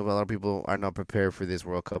that, a lot of people are not prepared for this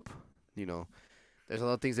World Cup, There's a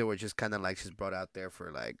lot of things that were just kind of like just brought out there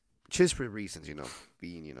for like, just for reasons,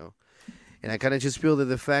 being, And I kind of just feel that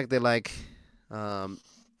the fact that like, I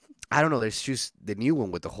don't know, there's just the new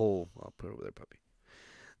one with the whole, I'll put it over there, puppy.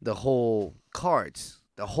 The whole cards,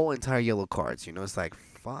 the whole entire yellow cards, it's like,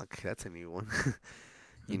 fuck, that's a new one,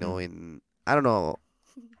 and I don't know.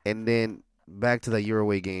 And then back to the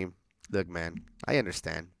Uruguay game. Look, man, I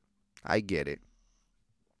understand. I get it.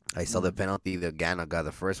 I saw the penalty. The Ghana got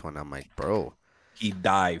the first one. I'm like, bro. He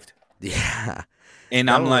dived. Yeah. And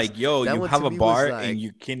That I'm was- like, yo, that you one have to a me was bar like- and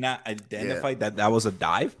you cannot identify that was a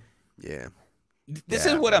dive? Yeah. This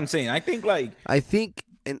Yeah, is what bro. I'm saying. I think like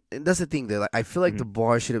And that's the thing that like, I feel like the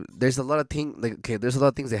bar should have. There's a lot of things. Like, okay, there's a lot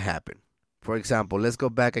of things that happen. For example, let's go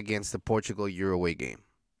back against the Portugal Uruguay game.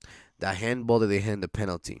 That handball that they hand the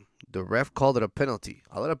penalty. The ref called it a penalty.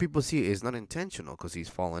 A lot of people see it's not intentional because he's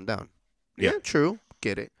falling down. Yeah. Yeah, true,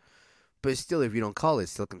 get it. But still, if you don't call it,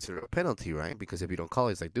 it's still considered a penalty, right? Because if you don't call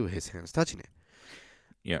it, it's like, dude, his hand's touching it.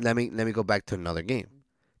 Yeah. Let me go back to another game.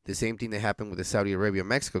 The same thing that happened with the Saudi Arabia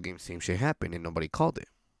Mexico game. Same shit happened and nobody called it,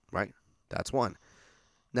 right? That's one.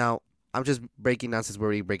 Now, I'm just breaking down since we're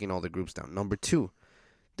already breaking all the groups down. Number 2,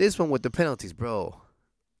 this one with the penalties, bro.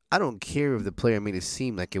 I don't care if the player made it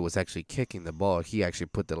seem like it was actually kicking the ball. He actually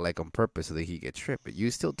put the leg on purpose so that he gets tripped. But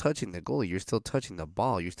you're still touching the goalie. You're still touching the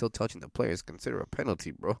ball. You're still touching the player. It's considered a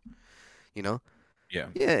penalty, bro. Yeah.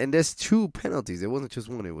 Yeah, and there's 2 penalties. It wasn't just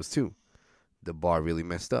one. It was 2. The bar really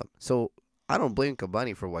messed up. So I don't blame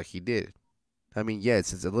Cavani for what he did. I mean, yeah,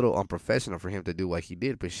 it's a little unprofessional for him to do what he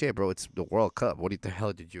did, but shit, bro, it's the World Cup. What the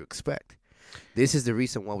hell did you expect? This is the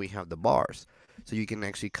reason why we have the bars. So you can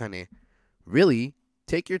actually kind of really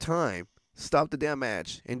take your time, stop the damn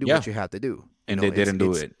match, and do what you have to do. And they didn't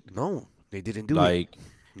do it. No, they didn't do like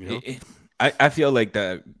it. I feel like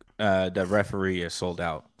the referee is sold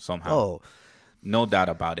out somehow. Oh, no doubt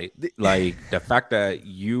about it. Like the fact that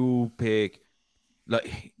you pick,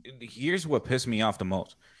 like, here's what pissed me off the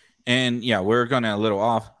most. And yeah, we're gonna a little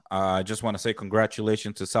off. I just want to say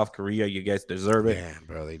congratulations to South Korea. You guys deserve it. Yeah,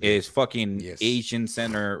 bro, they did. It's fucking Asian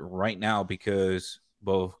center right now because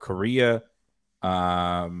both Korea,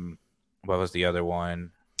 what was the other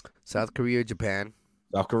one? South Korea, Japan.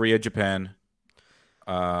 South Korea, Japan,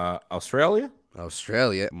 Australia,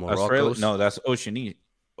 Morocco. No, that's Oceania.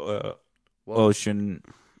 Ocean.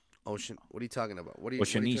 What are you talking about?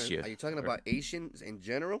 Oceania. Are you talking about Asians in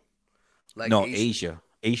general? Like no,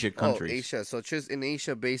 Asia countries. Oh, Asia. So just in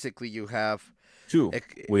Asia, basically, you have 2.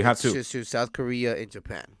 We have 2. Just South Korea and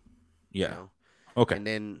Japan. Yeah. Okay. And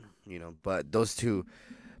then but those 2.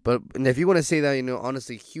 And if you want to say that,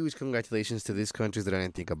 honestly, huge congratulations to these countries that I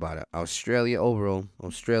didn't think about it. Australia overall,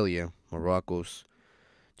 Morocco,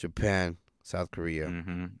 Japan, South Korea.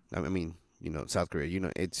 Mm-hmm. I mean, South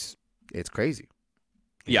Korea. It's crazy.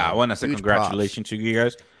 Yeah, I want to say congratulations to you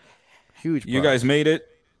guys. Huge. You guys made it.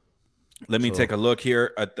 Let me take a look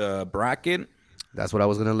here at the bracket. That's what I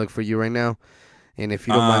was gonna look for you right now. And if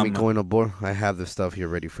you don't mind me going aboard, I have the stuff here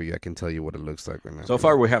ready for you. I can tell you what it looks like right now. So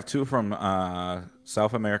far, we have 2 from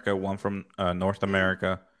South America, 1 from North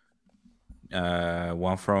America,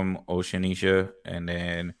 1 from Oceania, and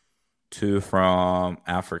then 2 from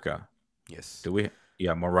Africa. Yes. Do we?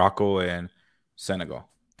 Yeah, Morocco and Senegal.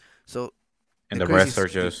 So, and the rest are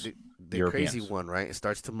just the Europeans. crazy one, right? It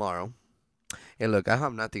starts tomorrow. And look, I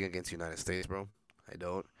have nothing against the United States, bro. I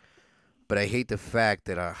don't. But I hate the fact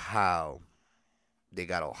that how they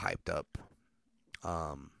got all hyped up.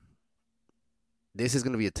 This is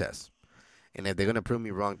gonna be a test, and if they're gonna prove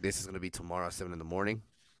me wrong, this is gonna be tomorrow at 7 in the morning,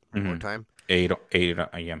 our time. 8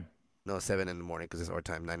 a.m. No, 7 in the morning because it's our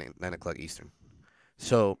time, 9 o'clock Eastern.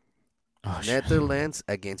 So, Netherlands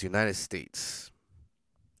against United States.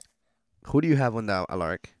 Who do you have on that,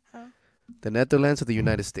 Alaric? Huh? The Netherlands or the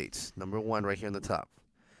United States? Number one, right here on the top.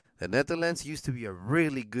 The Netherlands used to be a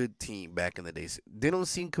really good team back in the days. They don't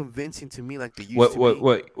seem convincing to me like they used to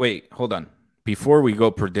be. Wait, hold on. Before we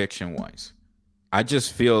go prediction wise, I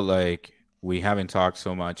just feel like we haven't talked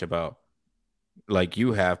so much about, like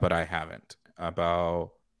you have, but I haven't,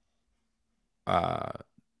 about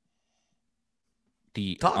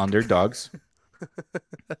the underdogs.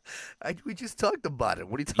 We just talked about it.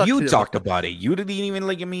 What are you talking You about? talked about it. You didn't even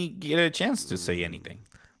let me get a chance to say anything.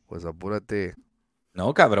 Pues apúrate.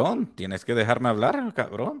 No, cabrón. Tienes que dejarme hablar,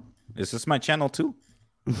 cabrón. This is my channel too.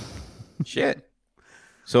 Shit.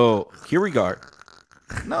 So, here we go.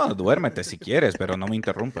 No, duérmete si quieres, pero no me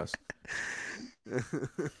interrumpas.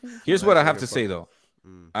 Here's what I have to say, though.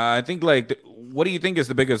 I think, like, what do you think is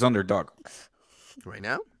the biggest underdog? Right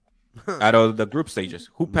now? Out of the group stages.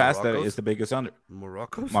 Who passed that Morocco's? is the biggest under?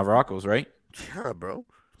 Morocco's? Morocco's, right? Yeah, bro.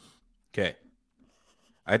 Okay.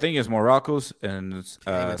 I think it's Morocco's and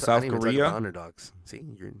South Korea. Underdogs. See?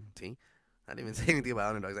 I didn't even say anything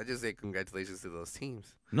about underdogs. I just say congratulations to those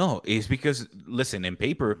teams. No, it's because, listen, in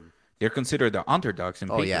paper, they're considered the underdogs in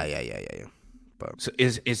paper. Oh, yeah. But So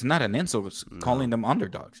it's not an insult. It's calling them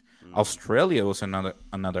underdogs. Australia was another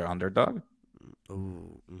underdog.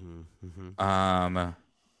 ooh, mm-hmm.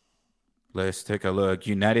 Let's take a look.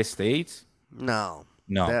 United States. No.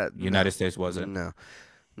 No, United States wasn't. No.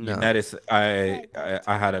 United. I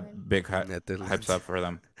had a big Netherlands. hype up for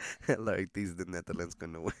them. Like the Netherlands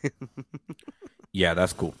gonna win. Yeah,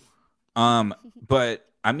 that's cool. But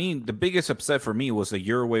I mean, the biggest upset for me was the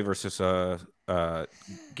Uruguay versus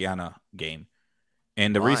Ghana game,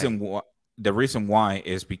 and the reason why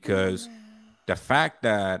is because the fact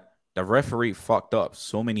that the referee fucked up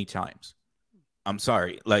so many times. I'm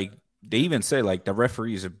sorry, like they even say like the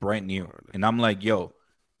referee is brand new, and I'm like, yo,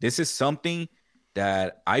 this is something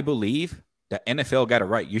that I believe the NFL got it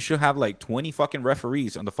right. You should have like 20 fucking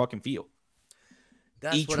referees on the fucking field.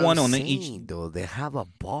 That's Each what one I'm on saying, each. Though they have a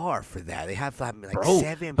bar for that. They have like Bro,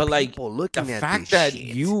 7 but like people looking the at fact this that shit.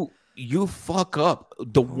 you fuck up,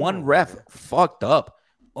 the one ref fucked up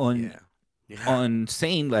on Yeah.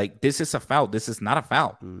 saying like this is a foul, this is not a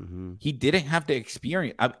foul. Mm-hmm. He didn't have the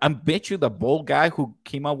experience. I bet you the bold guy who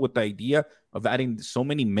came up with the idea of adding so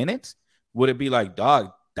many minutes would it be like,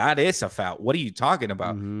 dog, that is a foul. What are you talking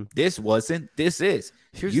about? Mhm. This wasn't. This is.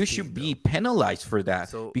 Here's You the should thing, be penalized for that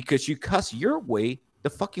So- because you cuss your way the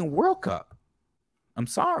fucking World Cup. I'm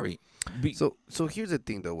sorry. So here's the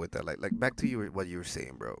thing though with that, like back to what you were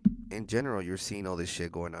saying, bro. In general, you're seeing all this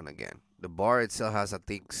shit going on again. The bar itself has, I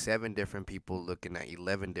think, 7 different people looking at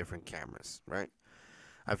 11 different cameras, right?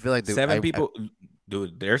 I feel like Seven people,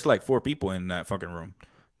 dude. There's like 4 people in that fucking room.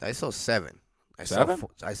 I saw 7. Seven?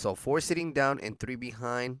 I saw 4 sitting down and 3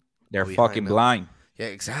 behind. They're behind fucking them. blind. Yeah,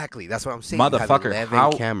 exactly. That's what I'm saying. You have Motherfucker, 11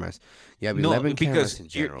 how- cameras. You have No, 11 cameras because in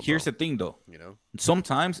general. here's bro. the thing, though. You know,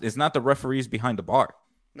 Sometimes it's not the referees behind the bar.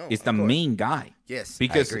 no, It's of the course. main guy. Yes,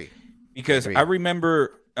 because- I agree. Because Agree. I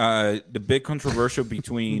remember the big controversial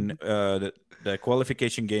between the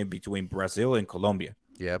qualification game between Brazil and Colombia,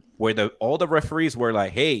 Yep. where all the referees were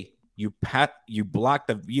like, "Hey, you blocked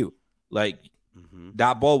the view." Like Mm-hmm.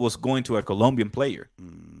 that ball was going to a Colombian player,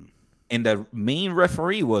 and the main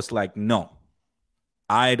referee was like, "No,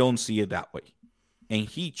 I don't see it that way," and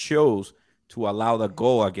he chose to allow the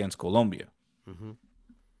goal against Colombia. Mm-hmm.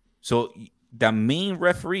 So the main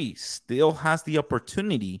referee still has the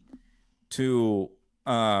opportunity to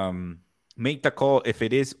make the call if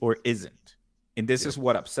it is or isn't. And this is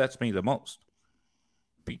what upsets me the most.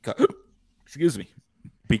 Because excuse me.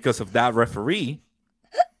 Because of that referee,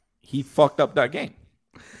 he fucked up that game.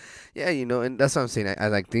 Yeah, you know, and that's what I'm saying. I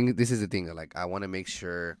like think this is the thing. Like, I want to make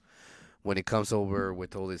sure when it comes over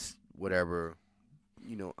with all this whatever,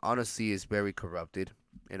 you know, honestly, it's very corrupted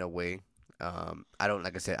in a way. I don't,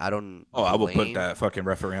 like I said, I don't. Oh, I will put blame- that fucking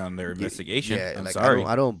referee on their investigation. Yeah, I'm like, sorry.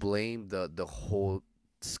 I don't blame the whole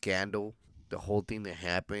scandal, the whole thing that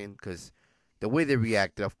happened, because the way they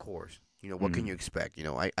reacted, of course, you know, what can you expect? You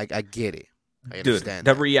know, I get it. I Dude, understand.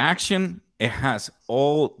 the that. reaction, it has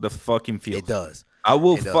all the fucking feels. It does. I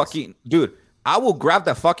will It does. fucking, dude, I will grab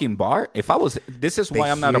that fucking bar. If I was, this is why But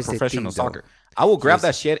I'm not a here's the professional thing, though. soccer. I will grab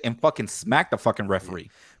Here's- that shit and fucking smack the fucking referee.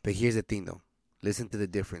 But here's the thing, though. Listen to the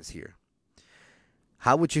difference here.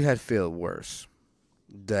 How would you have felt worse?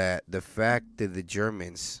 That the fact that the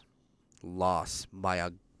Germans lost by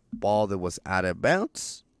a ball that was out of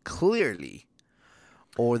bounds, clearly,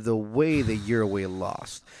 or the way the Uruguay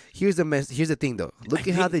lost? Here's the thing, though. Look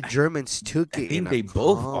at how the Germans took I it. think in they a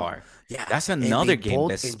both calm- are. Yeah, That's and another they game. both-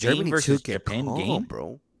 The and Spain Germany versus took it Japan calm, game,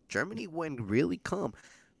 bro. Germany went really calm.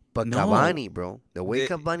 But No. Cavani, bro, the way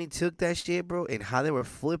The- Cavani took that shit, bro, and how they were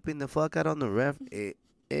flipping the fuck out on the ref,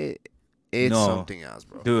 it's No. something else,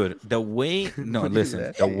 bro. dude. The way no, Look at listen,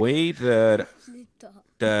 that the shit. way that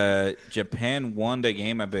the Japan won the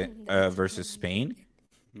game a bit versus Spain,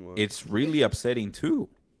 it's really upsetting too.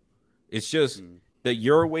 It's just the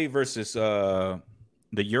Uruguay versus the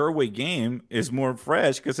Uruguay game is more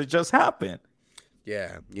fresh because it just happened.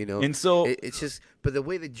 Yeah, you know, And so it's just, but the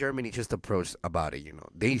way that Germany just approached about it, you know,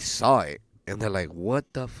 they saw it and they're like,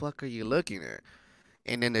 "What the fuck are you looking at?"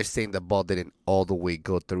 And then they're saying the ball didn't all the way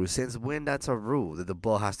go through. Since when that's a rule that the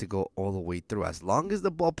ball has to go all the way through? As long as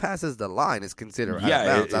the ball passes the line, it's considered out Yeah, of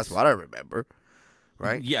bounds. That's it's- what I remember,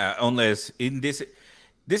 right? yeah, unless in this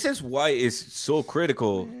is why it's so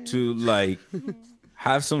critical to like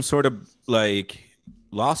have some sort of like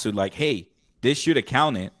lawsuit like, hey, this should have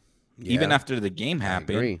counted even Yeah. after the game I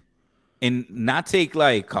happened. agree. And not take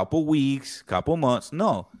like couple weeks, couple months.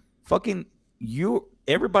 No, fucking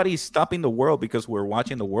everybody's stopping the world because we're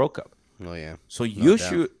watching the World Cup. Oh yeah. So No you doubt.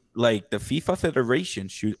 should like the FIFA Federation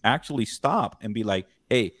should actually stop and be like,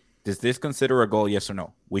 hey, does this consider a goal? Yes or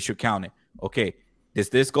no? We should count it. Okay, does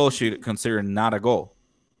this goal should consider not a goal?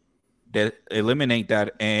 That eliminate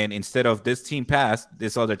that, and instead of this team pass,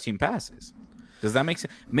 this other team passes. Does that make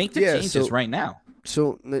sense? Make the Yeah, changes so- right now.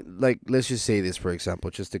 So, like, let's just say this, for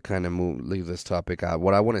example, just to kind of leave this topic out.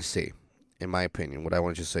 What I want to say, in my opinion, what I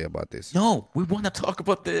want to say about this. No, we want to talk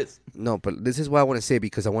about this. No, but this is what I want to say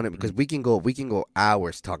because I want to, because we can go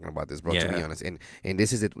hours talking about this, bro. To be Yeah. honest, and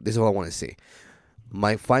this is it. This is what I want to say.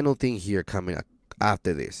 My final thing here coming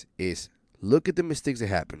after this is look at the mistakes that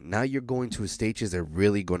happened. Now you're going to stages that are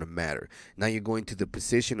really going to matter. Now you're going to the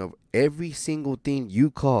position of every single thing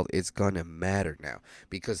you call. It's gonna matter now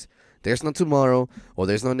because there's no tomorrow or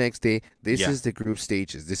there's no next day. This Yeah. is the group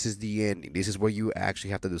stages. This is the ending. This is where you actually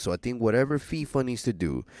have to do. So I think whatever FIFA needs to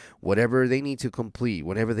do, whatever they need to complete,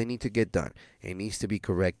 whatever they need to get done, it needs to be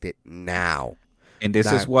corrected now. And this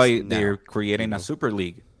is That's why now, they're creating you a know. super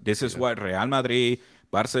league. This is why Real Madrid,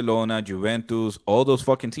 Barcelona, Juventus, all those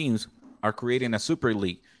fucking teams are creating a super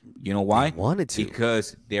league. You know why? They wanted to.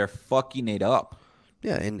 Because they're fucking it up.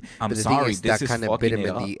 Yeah, and I'm but the sorry, thing is, this that is kind of bit fucking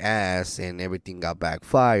him it in the ass, and everything got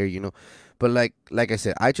backfired, you know. But like I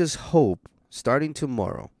said, I just hope starting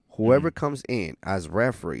tomorrow, whoever Mm-hmm. comes in as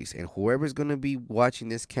referees and whoever's gonna be watching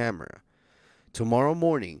this camera tomorrow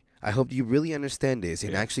morning, I hope you really understand this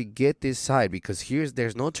and actually get this side because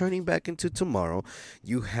there's no turning back into tomorrow.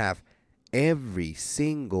 You have every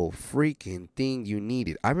single freaking thing you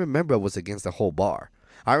needed. I remember I was against the whole bar.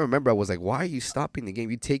 I remember I was like, why are you stopping the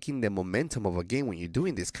game? You're taking the momentum of a game when you're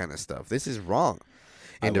doing this kind of stuff. This is wrong.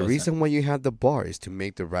 And the wasn't. reason why you have the bar is to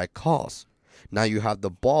make the right calls. Now you have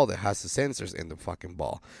the ball that has the sensors in the fucking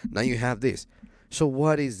ball. Now you have this. So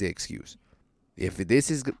what is the excuse? If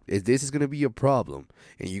this is going to be a problem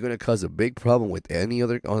and you're going to cause a big problem with any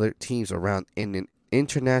other teams around in an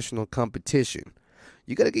international competition,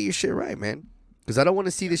 you got to get your shit right, man. Because I don't want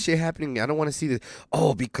to see this shit happening. I don't want to see this,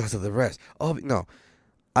 because of the rest. No.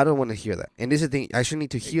 I don't want to hear that. And this is the thing. I shouldn't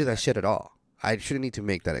need to hear that shit at all. I shouldn't need to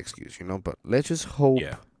make that excuse, you know. But let's just hope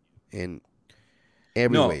Yeah. in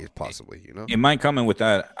every No. way possibly, you know. In my comment with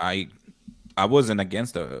that, I wasn't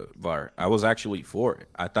against the VAR. I was actually for it.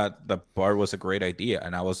 I thought the VAR was a great idea,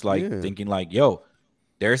 and I was like thinking like, yo,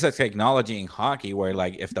 there's a technology in hockey where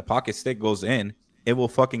like if the pocket stick goes in, it will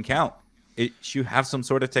fucking count. It should have some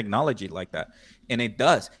sort of technology like that, and it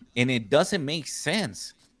does. And it doesn't make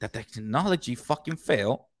sense that the technology fucking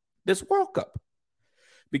failed this World Cup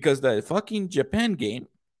because the fucking Japan game,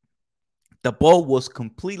 the ball was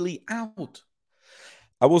completely out.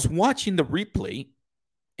 I was watching the replay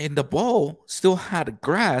and the ball still had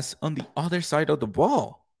grass on the other side of the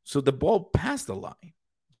ball. So the ball passed the line.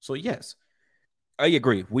 So yes, I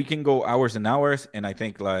agree. We can go hours and hours, and I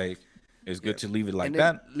think like it's good to leave it like And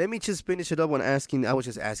then that. let me just finish it up when asking. I was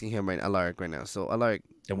just asking him Alaric right now. So Alaric,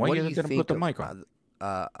 Then why what you do you didn't think put the of- mic on?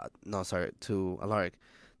 No, sorry, to Alaric,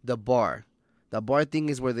 the bar. The bar thing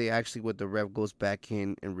is where they actually, the ref goes back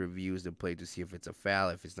in and reviews the play to see if it's a foul,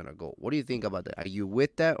 if it's not a goal. What do you think about that? Are you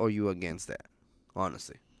with that or are you against that?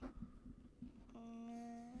 Honestly,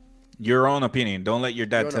 Your own opinion. Don't let your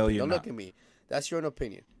dad Your own tell opinion. you Don't not. look at me. That's your own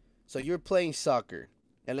opinion. So you're playing soccer,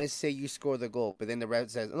 and let's say you score the goal, but then the ref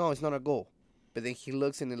says, "No, it's not a goal." But then he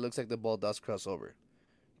looks and it looks like the ball does cross over.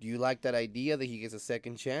 Do you like that idea that he gets a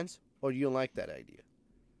second chance, or do you don't like that idea?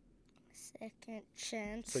 Second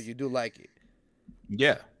chance. So you do like it.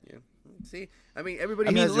 Yeah. Yeah. See, I mean, everybody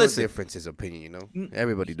I mean, has listen. their differences of opinion, you know.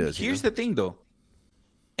 Everybody does. Here's the thing, though.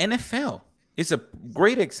 NFL is a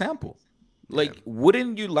great example. Like,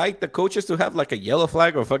 wouldn't you like the coaches to have like a yellow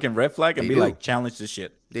flag or fucking red flag and They be do. like, challenge this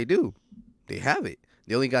shit? They do. They have it.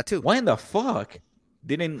 They only got 2. Why in the fuck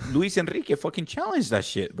didn't Luis Enrique fucking challenge that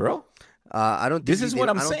shit, bro? I don't. Think This he is did- what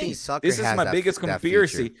I'm I don't saying. think soccer This is has my that- biggest that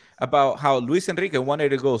conspiracy feature. about how Luis Enrique wanted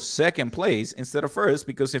to go second place instead of first,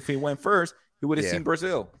 because if he went first, he would have Yeah. seen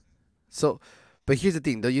Brazil. So, but here's the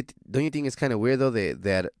thing. Don't you think it's kind of weird though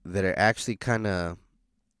that are actually kind of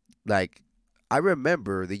like, I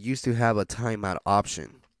remember they used to have a timeout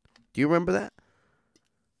option. Do you remember that?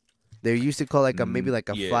 They used to call like a maybe like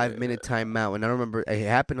a Yeah. 5-minute timeout, and I remember it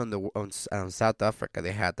happened on South Africa.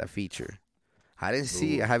 They had that feature. I didn't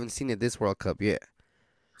see. I haven't seen it this World Cup yet,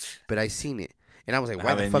 but I seen it, and I was like,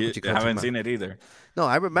 "Why the fuck would you I call haven't timeout?" seen it either. No,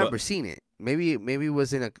 I remember seeing it. Maybe it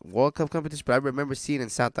was in a World Cup competition, but I remember seeing it in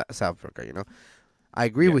South Africa. You know, I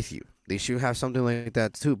agree Yeah. with you. They should have something like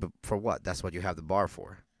that too. But for what? That's what you have the bar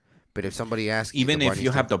for. But if somebody asks, Even the bar if you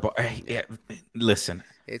needs to- have the bar, yeah, listen,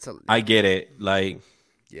 it's a I get it. Like,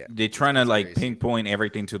 yeah. they're trying to like crazy. pinpoint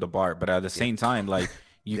everything to the bar, but at the same time, like,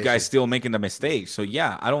 you This guys is- still making the mistakes. So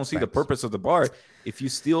yeah, I don't see the Facts. purpose of the bar if you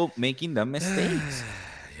still making the mistakes.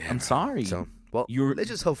 I'm sorry. So well, You're- let's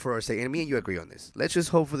just hope for our sake, and me and you agree on this. Let's just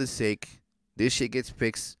hope for the sake this shit gets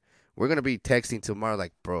fixed. We're gonna be texting tomorrow,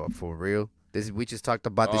 like, bro, for real. We just talked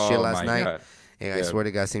about this shit Oh last my night. God. And I Yeah. swear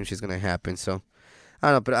to God, same shit's gonna happen. So I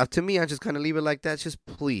don't know, but to me, I just kind of leave it like that. Just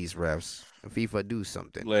please, refs, FIFA, do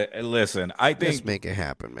something. Listen, I Let's think make it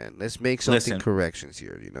happen, man. Let's make something Listen. corrections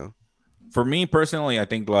here. You know, for me personally, I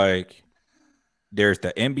think like there's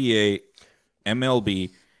the NBA,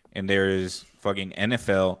 MLB, and there's fucking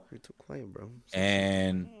NFL you're too quiet, bro.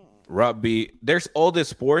 and rugby. There's all the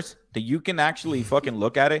sports that you can actually fucking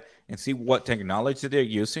look at it and see what technology they're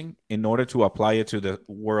using in order to apply it to the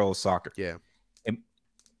world of soccer. Yeah,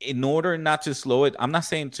 In order not to slow it, I'm not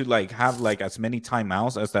saying to like have like as many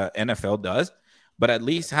timeouts as the NFL does, but at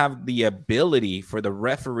least have the ability for the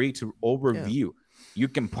referee to overview. You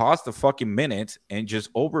can pause the fucking minutes and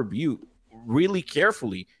just overview really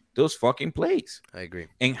carefully those fucking plays I agree.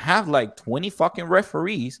 and have like 20 fucking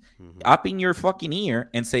referees up in your fucking ear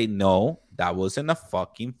and say, no, that wasn't a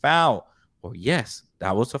fucking foul. Or yes,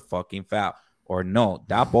 that was a fucking foul. Or no,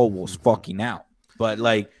 that ball was fucking out. But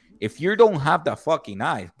like, if you don't have the fucking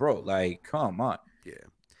eyes, bro, like, come on. Yeah.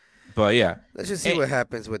 But yeah, Let's just see And- what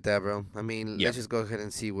happens with that, bro. I mean, Yeah. let's just go ahead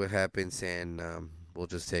and see what happens, and we'll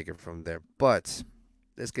just take it from there. But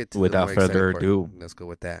let's get to the Without more exciting further part. ado. Let's go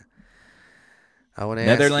with that. I want to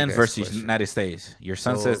Netherlands ask you guys a versus question. United States. Your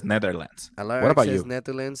son So, says Netherlands. Alaric What about says you?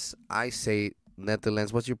 Netherlands. I say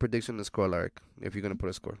Netherlands. What's your prediction on the score, Alaric? If you're gonna put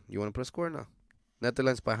a score, you want to put a score? No.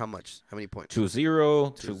 Netherlands by how much? How many points?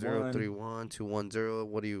 2-0, 2-0, 2-1. 3-1, 2-1-0.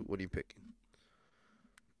 What are you picking?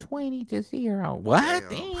 20-0. What?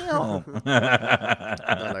 Damn. Damn.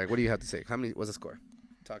 Alaric, what do you have to say? How many? What's the score?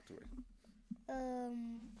 Talk to me.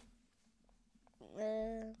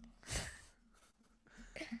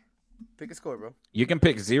 Pick a score, bro. You can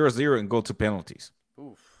pick 0-0 and go to penalties.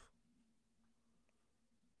 Oof.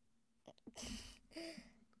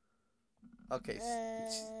 Okay.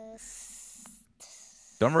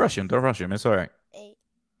 Don't rush him. Don't rush him. It's all right.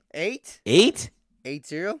 8? 8?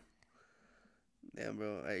 8-0? Damn,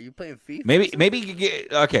 bro. Are you playing FIFA? Maybe you could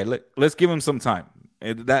get okay. Let's give him some time.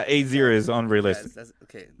 That 8-0 is unrealistic. That's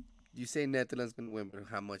okay. You say Netherlands gonna win, but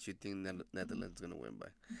how much you think Netherlands gonna win by?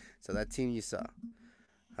 So that team you saw,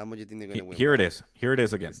 how much you think they're gonna win? Here by? it is. Here it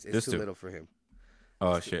is again. It's This too two. little for him.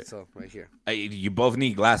 Oh shit! So right here. You both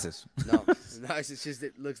need glasses. No, no, it's just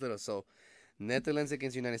it looks little. So Netherlands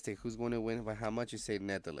against United States. Who's going to win by how much? You say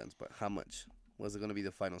Netherlands, but how much? What's it going to be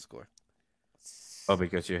the final score? Oh,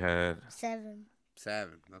 because you had 7.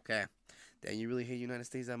 7. Okay. Then you really hate United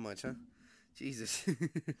States that much, huh? Jesus.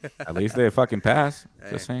 at least they fucking pass.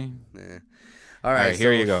 Hey. Just saying. Nah. All All right, right,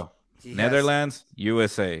 here so you go. he has- Netherlands,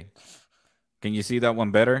 USA. Can you see that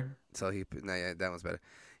one better? So yeah, that one's better.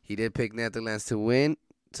 He did pick Netherlands to win.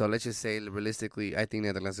 So let's just say realistically, I think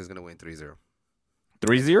Netherlands is going to win 3-0.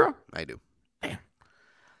 3-0? I do.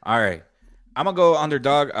 All right. I'm gonna go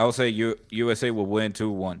underdog. I'll say USA will win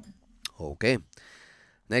 2-1. Okay.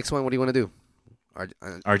 Next one, what do you want to do?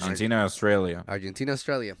 Argentina, Australia. Argentina,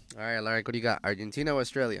 Australia. All right, Larry, what do you got? Argentina or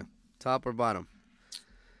Australia? Top or bottom?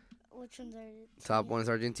 Which ones are Top one is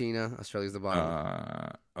Argentina. Australia's the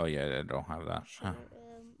bottom. Oh yeah, I don't have that. Sure,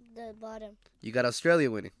 the bottom. You got Australia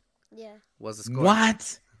winning. Yeah. What's the score?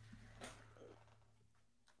 What?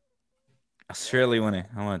 Australia winning.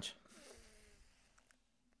 How much?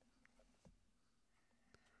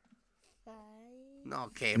 5. No,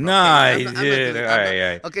 okay. Bro, Nice, okay, I'm not dude. doing- All right, all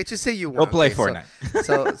right. Okay, just say you won. Go play okay,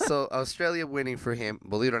 Fortnite. So Australia winning for him.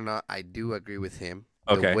 Believe it or not, I do agree with him.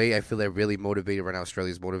 Okay. The way I feel they're really motivated right now,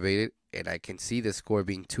 Australia's motivated, and I can see the score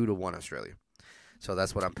being 2-1 Australia. So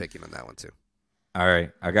that's what I'm picking on that one too. All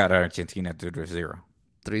right, I got Argentina 2-0.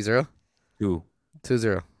 3-0? 2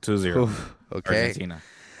 2-0. 2-0. Oof, okay. Argentina.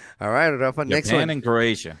 All right, Rafa. Next Japan one. and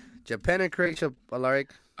Croatia. Japan and Croatia, Alaric.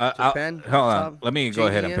 I'll- Japan. hold on. top, Let me go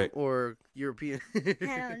ahead and JDM pick. Or European. I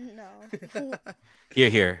don't know.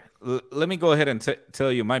 Here. Let me go ahead and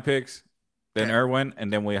tell you my picks, then Okay. Erwin,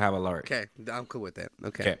 and then we have Alaric. Okay, I'm cool with that.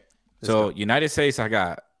 Okay. Okay. Let's So go. United States, I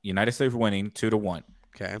got United States winning 2-1,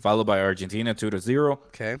 Okay. followed by Argentina 2-0.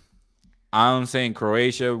 Okay. I'm saying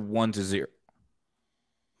Croatia 1-0.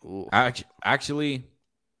 Ooh. Actually,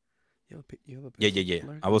 You have a yeah.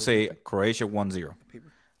 Alaric? I will say Croatia 1-0.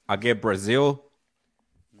 Paper? I'll get Brazil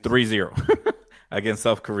 3-0 against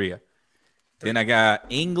South Korea. Then I got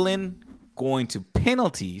England going to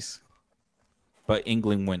penalties, but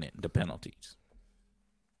England winning the penalties.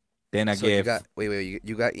 Then I So you give got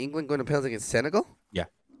you got England going to penalties against Senegal? Yeah.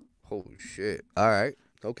 Holy shit! All right,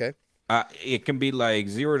 okay. it can be like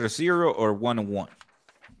 0-0 or 1-1,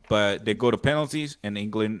 but they go to penalties, and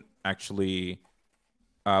England actually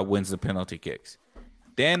wins the penalty kicks.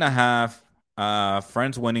 Then I have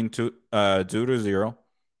France winning 2-0.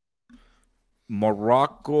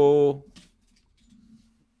 Morocco.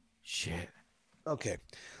 Shit. Okay,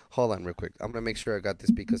 hold on real quick. I'm gonna make sure I got this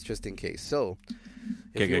because just in case. So,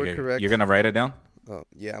 if you were Okay. correct, You're gonna write it down. oh,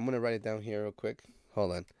 yeah, I'm gonna write it down here real quick.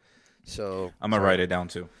 Hold on. So I'm gonna write it down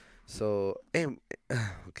too. So,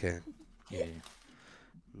 okay, Yeah.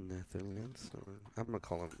 Netherlands. I'm gonna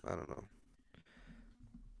call them. I don't know.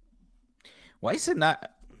 Why is it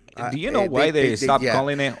not? Do you I- know why they stopped yeah.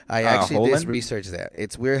 calling it I actually just Holland? researched that.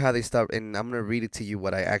 It's weird how they stopped, and I'm gonna read it to you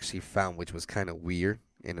what I actually found, which was kind of weird,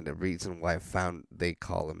 and the reason why I found they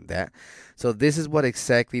call him that. So this is what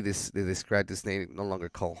exactly they described this name no longer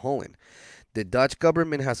called Holland. The Dutch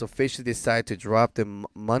government has officially decided to drop the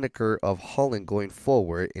moniker of Holland going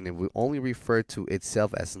forward, and it will only refer to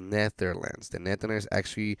itself as Netherlands. The Netherlands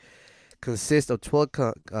actually consists of 12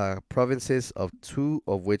 provinces, of 2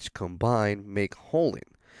 of which combined make Holland.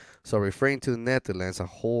 So referring to the Netherlands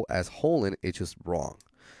as Holland, it's just wrong.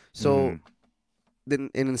 So then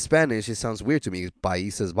in Spanish, it sounds weird to me. It's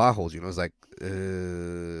Países Bajos, It's like,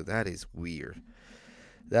 that is weird.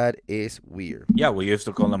 That is weird. Yeah, we used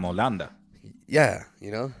to call them Holanda. Yeah,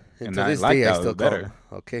 And Until I this like day, that I still better. call him.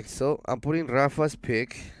 Okay, so I'm putting Rafa's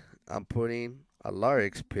pick. I'm putting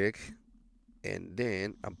Alaric's pick. And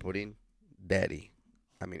then I'm putting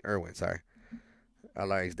Erwin, sorry.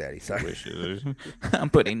 Alaric's daddy, sorry. Wishes. I'm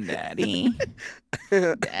putting daddy.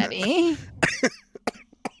 Daddy.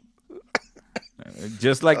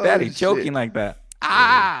 Just like Oh, daddy, shit. choking like that.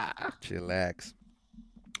 Chillax.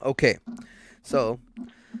 Okay, so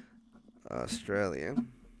Australia.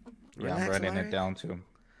 Yeah, Relax, I'm writing Alaric. it down too.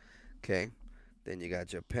 Okay, then you got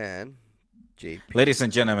Japan. JP. Ladies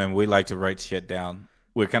and gentlemen, we like to write shit down.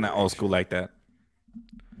 We're kind of old school like that.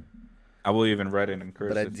 I will even write it in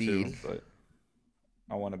cursive I too, did. but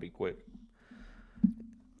I want to be quick.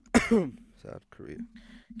 South Korea.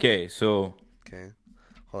 Okay, so Okay,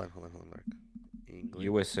 hold on, Mark. England.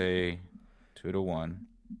 USA 2-1,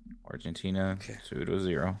 Argentina Okay.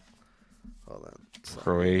 2-0, Hold on. Sorry.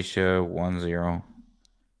 Croatia 1-0,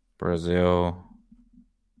 Brazil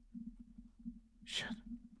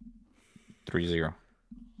 3-0.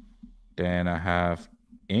 Then I have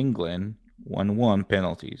England 1-1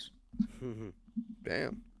 penalties.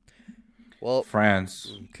 Damn. Well,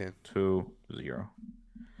 France okay. 2-0. I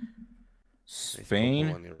spelled Spain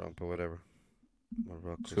Bologna wrong, but whatever.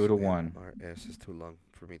 Morocco. 2-1. RS is too long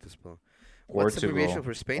for me to spell. What's the abbreviation Portugal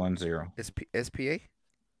for Spain? 1-0. SPA?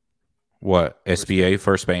 What? SBA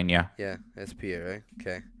for Spain, yeah. Yeah, SPA, right?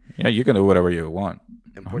 Okay. Yeah, you can do whatever you want.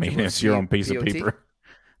 And I mean, it's your own piece of POT? paper.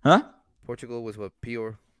 Huh? Portugal was what?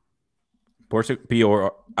 POR?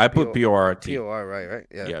 P-O-R. I put P-O-R-T. POR, right?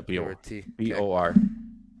 Yeah, POR. T. P-O-R.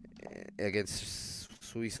 Against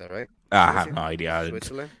Suiza, right? I have no idea.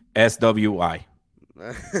 Switzerland? S-W-I.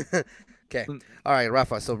 Okay. All right,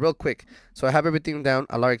 Rafa. So real quick. So I have everything down.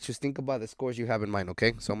 Alaric, just think about the scores you have in mind,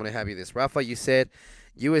 okay? So I'm going to have you this. Rafa, you said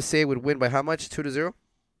USA would win by how much? 2-0?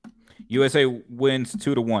 USA wins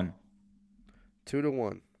 2-1.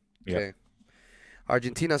 2-1. Yep. Okay.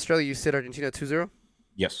 Argentina, Australia. You said Argentina 2-0.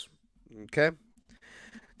 Yes. Okay.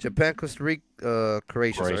 Japan, Costa Rica,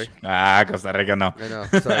 Croatia. Sorry. Costa Rica, no. I know.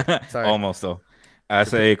 Sorry. Almost, though. I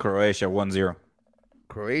say Croatia 1-0.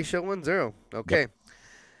 Croatia 1-0. Okay.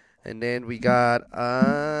 And then we got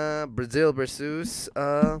Brazil versus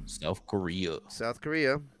South Korea. South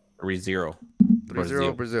Korea. 3-0. 3-0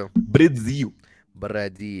 Brazil. Brazil.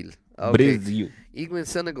 Brazil. Okay. Brazil. England,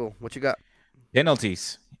 Senegal. What you got?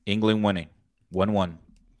 Penalties. England winning. 1-1.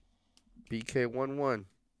 BK 1-1.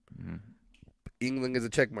 Mhm. England is a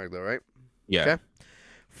check mark, though, right? Yeah. Okay.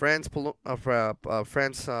 France,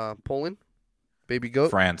 Poland. Baby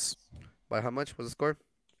Goat. France. By how much was the score?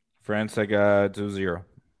 France, I got 2-0.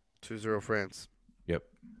 2-0 France. Yep.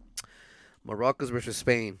 Morocco's versus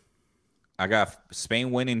Spain. I got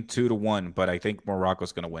Spain winning 2-1, but I think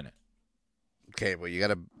Morocco's gonna win it. Okay, well you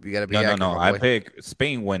gotta be No. accurate, my I boy. pick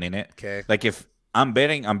Spain winning it. Okay. Like if I'm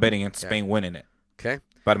betting it's Spain winning it. Okay.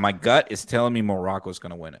 But my gut is telling me Morocco's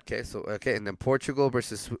gonna win it. Okay, and then Portugal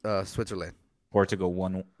versus Switzerland. Portugal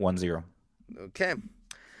 1-0. Okay.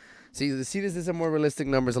 See, this is a more realistic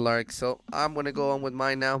numbers, Alaric. So I'm gonna go on with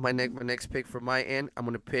mine now. My next pick for my end, I'm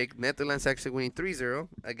gonna pick Netherlands actually winning 3-0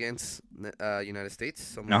 against United States.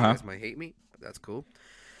 Some of you guys might hate me. But that's cool.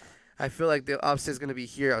 I feel like the opposite is gonna be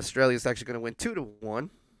here. Australia's actually gonna win 2-1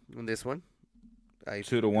 on this one.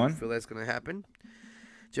 2-1. I feel that's gonna happen.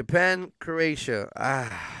 Japan, Croatia.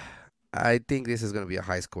 I think this is gonna be a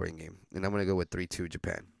high scoring game, and I'm gonna go with 3-2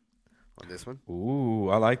 Japan on this one. Ooh,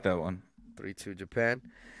 I like that one. 3-2 Japan.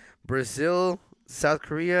 Brazil, South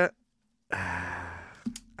Korea.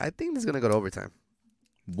 I think this is gonna go to overtime.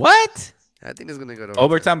 What? I think it's gonna go to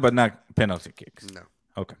Overtime, but not penalty kicks. No.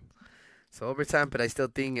 Okay. So overtime, but I still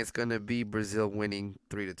think it's gonna be Brazil winning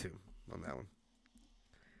 3-2 on that one.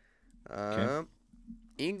 Okay.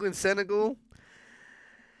 England, Senegal.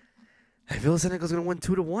 I feel Senegal's gonna win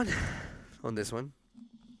 2-1 on this one.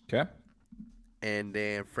 Okay. And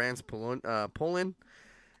then France, Poland.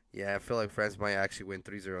 Yeah, I feel like France might actually win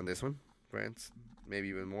 3-0 on this one. France, maybe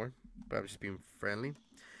even more. But I'm just being friendly.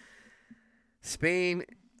 Spain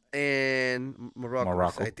and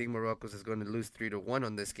Morocco. I think Morocco's is going to lose 3-1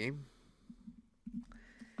 on this game.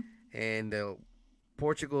 And the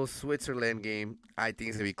Portugal Switzerland game, I think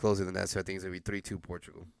it's gonna be closer than that. So I think it's gonna be 3-2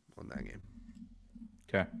 Portugal on that game.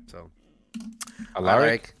 Okay. So,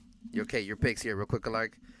 Alaric? Okay, your picks here, real quick,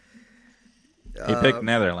 Alaric. He picked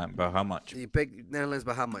Netherlands, but how much? You picked Netherlands,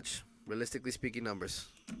 but how much? Realistically speaking, numbers.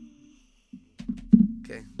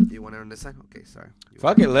 Okay, do you want it on this side? Okay, sorry.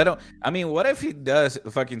 Fuck it, let him. I mean, what if he does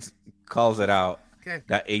fucking calls it out? Okay.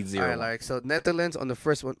 That 8-0. All right, Alaric. So Netherlands on the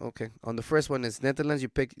first one. Okay, on the first one is Netherlands. You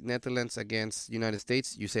pick Netherlands against United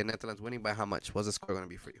States. You say Netherlands winning by how much? What's the score gonna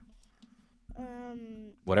be for you?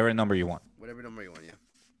 Whatever number you want. Whatever number you want. Yeah.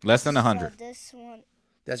 Less than 100. So this one.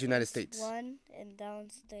 That's United States. 1 and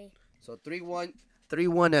down's 3. So 3-1.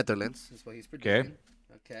 3-1 Netherlands. That's what he's predicting.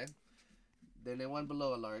 Okay. Then the one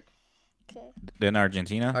below, Alaric. Okay. Then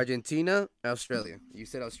Argentina. Argentina, Australia. You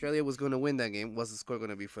said Australia was going to win that game. What's the score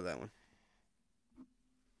going to be for that one?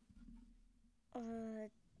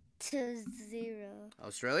 2-0.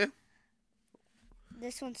 Australia?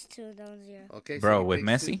 This one's 2 down 0. Okay. Bro, you with picked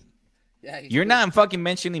Messi? two. Yeah. You're not fucking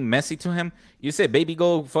mentioning Messi to him. You said baby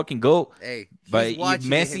go fucking go. Hey, But he's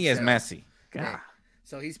watching Messi it is himself. Messi. Hey, God.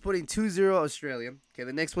 so he's putting 2-0 Australia. Okay,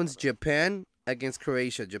 the next one's Japan against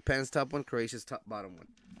Croatia. Japan's top one, Croatia's bottom one.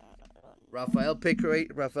 Rafael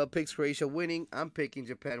picks Croatia winning. I'm picking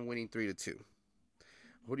Japan winning 3-2.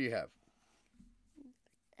 Who do you have?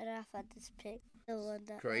 Rafa just picked the one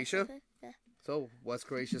that Croatia? Rafa picked. Yeah. So, what's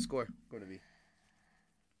Croatia's score going to be?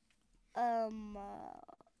 4-1.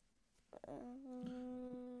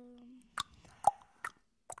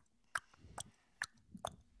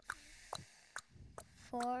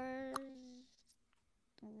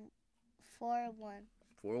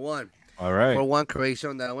 4-1. All right. 4-1 Croatia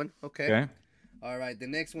on that one. Okay. Okay. All right. The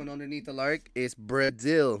next one underneath the lark is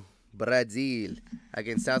Brazil. Brazil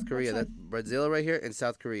against South Korea. That's Brazil right here and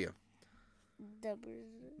South Korea. The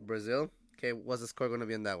Brazil. Okay. What's the score going to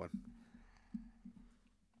be on that one?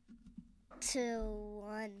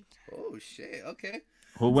 2-1. Oh, shit. Okay.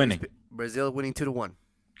 Who winning? Brazil winning 2-1.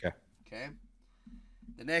 Okay. Okay.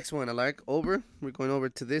 The next one, I like over. We're going over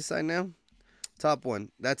to this side now. Top one.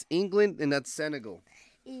 That's England and that's Senegal.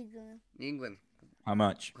 England. How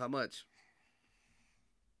much? How much?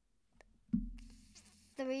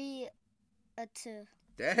 3-2.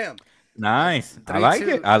 Damn. Nice. I like 3-2.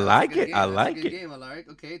 it. I That's a like good it. game. I That's a like good it. game, Alaric.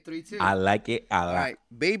 Okay, 3-2. I like it. I All like right.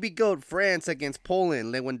 Baby Goat, France against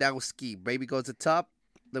Poland. Lewandowski. Baby Goat's at top.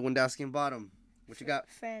 Lewandowski in bottom. What you got?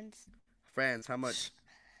 France. France. How much?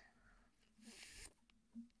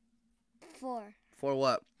 4. For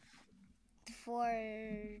what?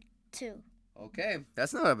 4-2. Okay,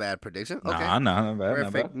 that's not a bad prediction. Okay, Nah, not bad.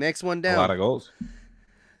 perfect. Not bad. Next one A down. lot of goals.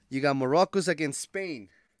 You got Morocco's against Spain.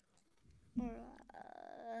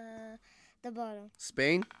 The bottom.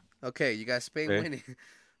 Spain? Okay, you got Spain Okay. winning.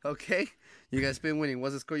 Okay, you got Spain winning.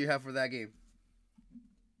 What's the score you have for that game?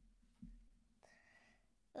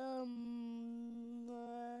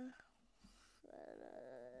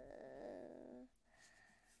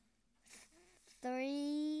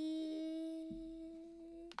 Three,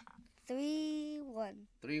 3-1.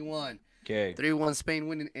 3-1. Okay. 3-1 Spain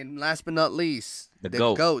winning. And last but not least, The the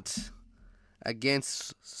GOAT. GOAT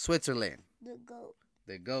against Switzerland. The goat.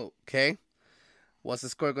 The GOAT. Okay, what's the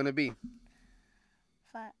score going to be?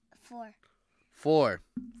 4. 4.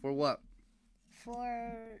 For what? 3.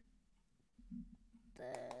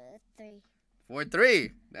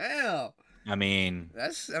 4-3. Damn. I mean,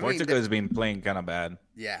 That's, I Portugal mean, has been playing kind of bad.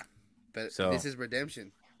 yeah. But So- this is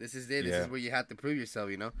redemption. This is it. This Yeah. is where you have to prove yourself,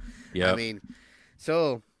 you know? Yeah. I mean,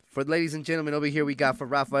 so for ladies and gentlemen, over here we got for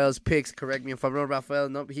Rafael's picks. Correct me if I'm wrong, Rafael.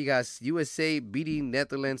 No, he got USA beating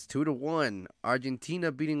Netherlands 2-1,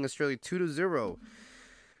 Argentina beating Australia 2-0,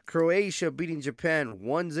 Croatia beating Japan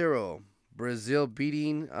 1-0, Brazil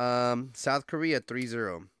beating South Korea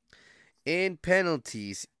 3-0. In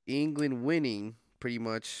penalties, England winning pretty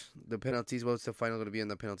much the penalties. What's the final going to be in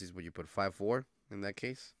the penalties? Would you put 5-4 in that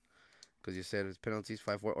case? Because you said it's penalties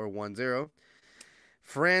 5-4 or 1-0.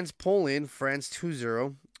 France, Poland, France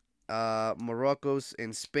 2-0. Morocco's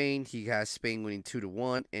in Spain. He has Spain winning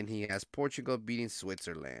 2-1, and he has Portugal beating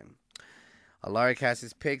Switzerland. Alaric has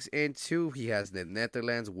his picks in 2. He has the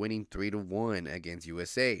Netherlands winning 3-1 against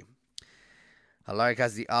USA. Alaric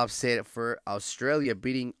has the offset for Australia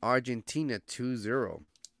beating Argentina 2-0.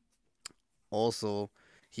 Also,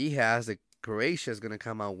 he has the Croatia is going to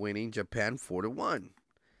come out winning Japan 4-1.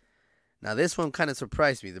 Now, this one kind of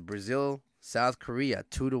surprised me. The Brazil, South Korea,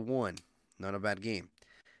 2-1. Not a bad game.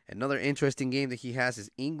 Another interesting game that he has is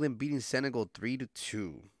England beating Senegal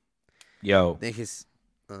 3-2. Yo. Then his,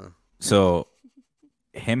 So,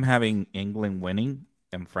 him having England winning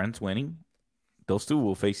and France winning, those two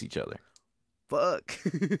will face each other. fuck.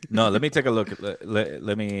 No, let me take a look.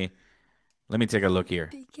 Let me take a look here.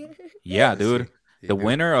 Yeah, dude. The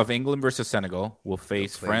winner of England versus Senegal will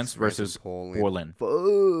face France versus Poland.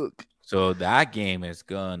 Fuck. So that game is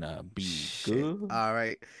gonna be Shit. good. All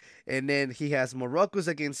right. And then he has Morocco's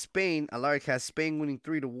against Spain. Alaric has Spain winning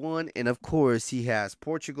 3-1. And of course, he has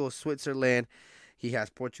Portugal, Switzerland. He has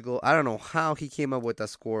Portugal. I don't know how he came up with a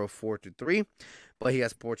score of 4-3, but he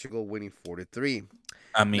has Portugal winning 4-3.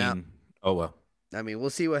 I mean, Now- oh well. I mean, we'll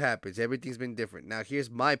see what happens. Everything's been different. Now, here's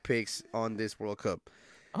my picks on this World Cup.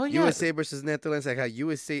 Oh yeah. USA versus Netherlands. I got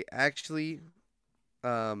USA actually.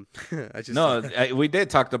 I just No, we did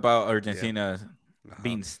talk about Argentina Uh-huh.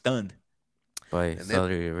 being stunned by And then-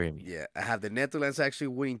 Saudi Arabia. Yeah, I have the Netherlands actually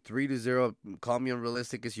winning 3-0. Call me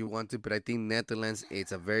unrealistic as you want to, but I think Netherlands,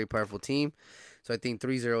 it's a very powerful team. So I think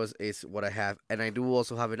 3-0 is what I have. And I do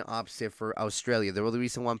also have an opposite for Australia. The only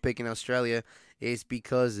reason why I'm picking Australia is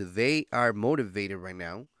because they are motivated right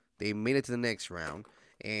now. They made it to the next round.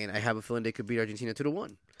 And I have a feeling they could beat Argentina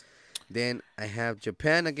 2-1. Then I have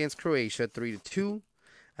Japan against Croatia 3-2.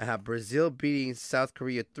 I have Brazil beating South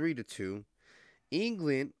Korea 3-2.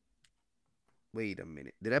 England. Wait a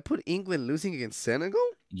minute. Did I put England losing against Senegal?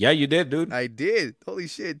 Yeah, you did, dude. I did. Holy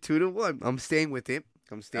shit, 2-1. I'm staying with it.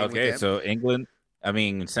 Okay, so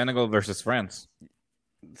Senegal versus France.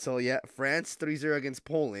 So yeah, France 3-0 against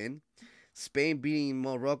Poland. Spain beating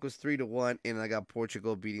Morocco's 3-1, and I got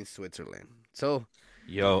Portugal beating Switzerland. So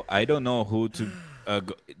Yo, I don't know who to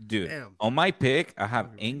dude. Damn. On my pick, I have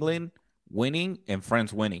England winning and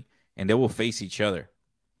France winning, and they will face each other.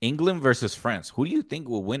 England versus France. Who do you think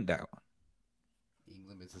will win that one?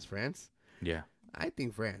 England versus France. Yeah. I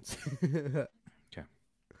think France. Okay.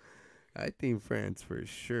 I think France for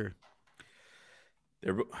sure.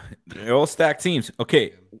 They're all stacked teams.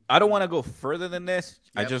 Okay, I don't want to go further than this.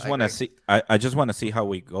 I Yep, just I want to agree. see. I just want to see how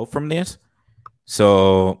we go from this.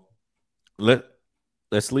 So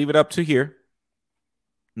let's leave it up to here.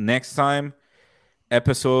 Next time,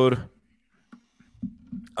 episode.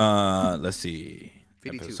 Let's see.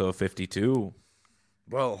 52. Episode 52.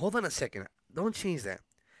 Bro, hold on a second. Don't change that.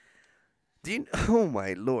 Do you? Oh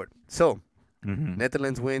my lord. So Mhm.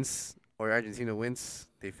 Netherlands wins or Argentina wins,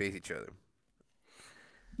 they face each other.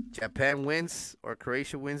 Japan wins or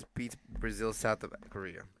Croatia wins, beats Brazil, South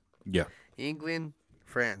Korea. Yeah. England,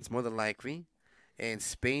 France, more than likely. And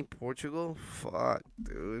Spain, Portugal. Fuck,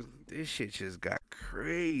 dude. This shit just got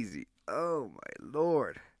crazy. Oh, my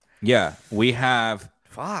lord. Yeah. We have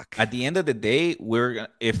Fuck. At the end of the day,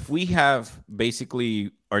 if we have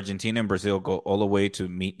basically Argentina and Brazil go all the way to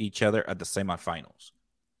meet each other at the semifinals,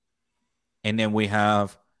 and then we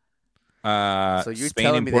have So you're Spain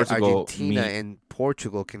telling and me Portugal that Argentina meet. and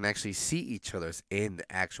Portugal can actually see each other's in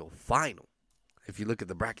the actual final? If you look at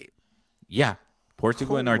the bracket. Yeah,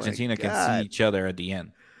 Portugal and Oh my Argentina can God. see each other at the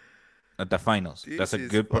end, at the finals. That's a This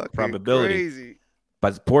is good fucking probability. Crazy.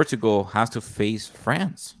 But Portugal has to face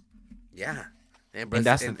France, Yeah. and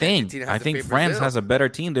that's the thing. Argentina has I to think face France Brazil. has a better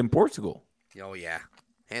team than Portugal. Oh yeah,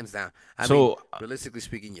 hands down. I So, mean, realistically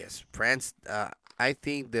speaking, yes. France. I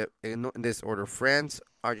think that in this order: France,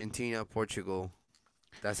 Argentina, Portugal.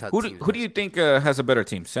 That's how. Who do you think has a better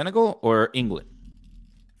team, Senegal or England?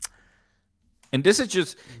 And this is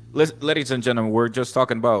just, ladies and gentlemen, we're just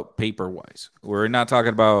talking about paper-wise. We're not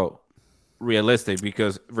talking about realistic,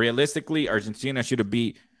 because realistically, Argentina should have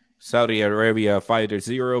beat Saudi Arabia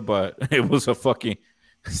 5-0, but it was a fucking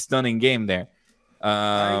stunning game there.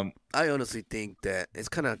 I honestly think that it's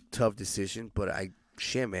kind of a tough decision, but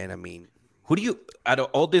man. I mean, Who do you, out of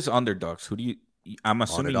all these underdogs, I'm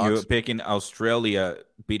assuming you're Underdogs? picking Australia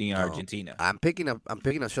beating No. Argentina. I'm picking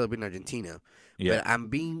Australia beating Argentina. Yeah. But I'm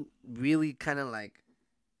being really kind of like,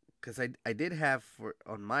 because I did have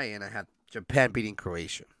on my end, I had Japan beating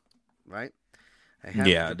Croatia, right? I have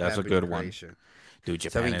Yeah, Japan that's a beating good one. Croatia. Dude, So,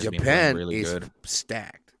 Japan I mean, has been Japan playing really is good.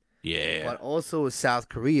 stacked. Yeah. But also South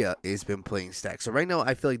Korea has been playing stacked. So right now,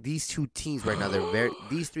 I feel like these two teams right now,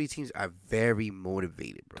 these three teams are very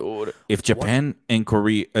motivated, bro. Dude, if Japan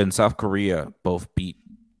and South Korea both beat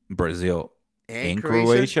Brazil and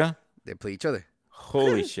Croatia, they play each other.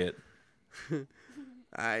 holy shit.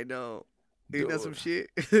 I know. Ain't that some shit?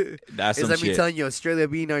 That's It's some like me shit. telling you, Australia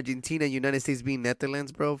being Argentina, United States being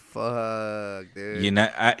Netherlands, bro. Fuck, dude.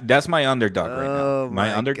 That's my underdog right now. Oh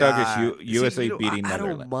My underdog God. is USA See, beating I don't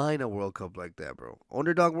Netherlands. mind a World Cup like that, bro.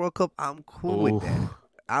 Underdog World Cup, I'm cool with that.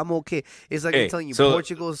 I'm okay. It's like Hey, I'm telling you, so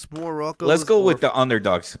Portugal's more Morocco. Let's go with the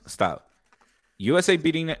underdogs style. USA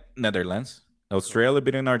beating Netherlands, Australia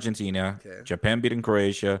beating Argentina, Okay. Japan beating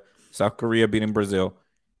Croatia, South Korea beating Brazil,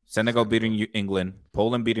 Senegal beating England,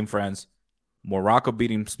 Poland beating France, Morocco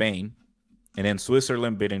beating Spain, and then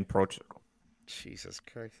Switzerland beating Portugal. Jesus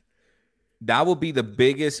Christ. That will be the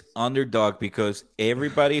biggest underdog because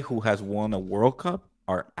everybody who has won a World Cup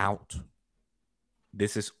are out.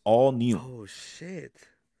 This is all new. Oh shit.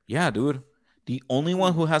 Yeah, dude. The only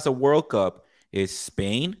one who has a World Cup is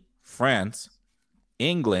Spain, France,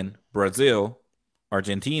 England, Brazil,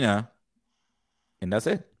 Argentina, and that's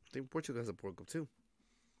it. I think Portugal has a World Cup too.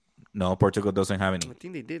 No, Portugal doesn't have I any.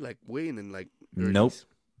 think they did like win in like. Nope. 30s.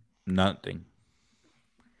 Nothing.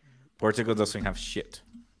 Portugal doesn't have shit.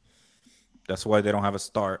 That's why they don't have a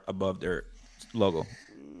star above their logo.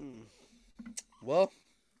 Well,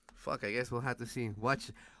 fuck. I guess we'll have to see.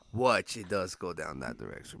 Watch. It does go down that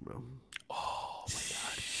direction, bro.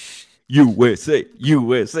 USA.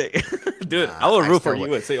 Dude, I will I root for still would-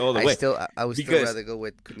 USA all the I way. I would still Because- rather go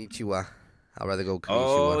with Konnichiwa. I'd rather go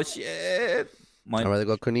Oh, Konnichiwa. shit. I'd My rather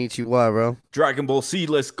go Konnichiwa, bro. Dragon Ball Z,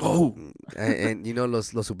 let's go. And you know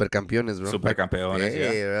los supercampeones, bro. Supercampeones,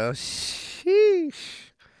 yeah, yeah. bro.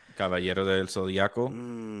 Sheesh. Caballero del Zodiaco.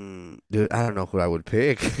 Dude, I don't know who I would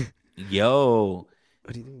pick. Yo,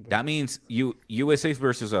 What do you think, bro? that means USA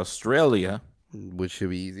versus Australia. Which should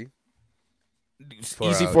be easy.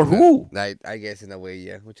 Easy for who? I guess in a way,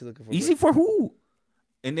 yeah. What you looking for? Easy for who?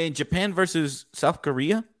 And then Japan versus South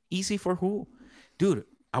Korea. Easy for who? Dude,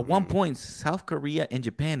 at one point, South Korea and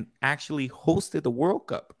Japan actually hosted the World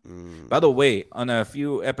Cup. By the way, on a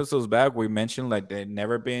few episodes back, we mentioned like there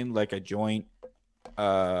never been like a joint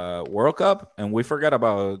World Cup, and we forgot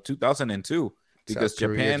about 2002 because South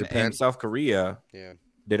Korea, Japan and South Korea Yeah.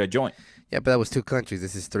 did a joint. Yeah, but that was 2 countries.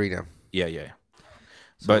 This is 3 now. Yeah.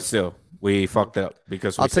 But still, we fucked up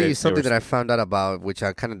because I'll tell you something that I found out about, which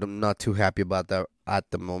I kind of am not too happy about that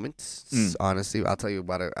at the moment. Honestly, I'll tell you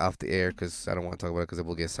about it off the air because I don't want to talk about it because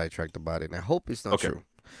we'll get sidetracked about it. And I hope it's not Okay. true.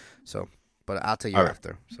 So, but I'll tell you All right.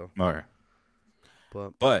 after. So, All right.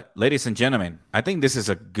 but But ladies and gentlemen, I think this is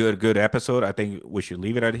a good episode. I think we should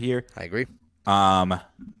leave it out here. I agree.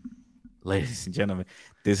 Ladies and gentlemen,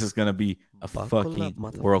 this is gonna be a Buckle fucking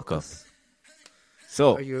up, World Cup. motherfuckers.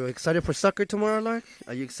 So Are you excited for soccer tomorrow, Lark?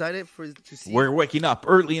 Are you excited to see? we're waking up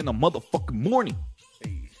early in the motherfucking morning.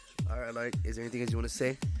 Hey. All right, Lark. Is there anything else you want to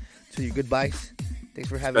say? To your goodbyes. Thanks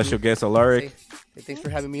for having Special me. guest Alaric. Hey, thanks for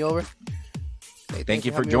having me over. Hey, Thank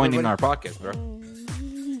you for having me joining over, our buddy. podcast, bro.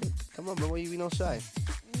 Come on, bro. Why you being all shy?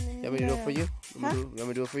 You want me to do it for you? You want me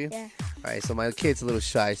to do it for you? Yeah. All right, so my kid's a little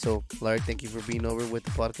shy. So, Larry, thank you for being over with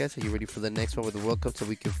the podcast. Are you ready for the next one with the World Cup so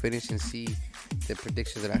we can finish and see the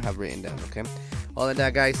predictions that I have written down, okay? All of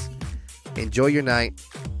that, guys, enjoy your night.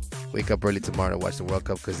 Wake up early tomorrow to watch the World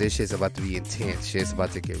Cup because this shit's about to be intense. Shit's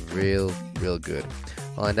about to get real, real good.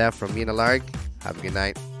 All of that from me and Alaric. Have a good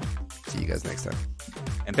night. See you guys next time.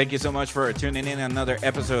 And thank you so much for tuning in another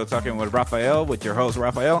episode of Talking with Rafael, with your host,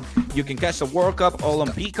 Rafael. You can catch the World Cup all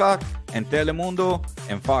on Peacock and Telemundo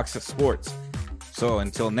and Fox Sports. So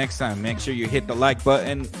until next time, make sure you hit the like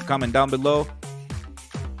button, comment down below,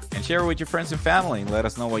 and share it with your friends and family. And let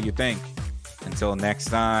us know what you think. Until next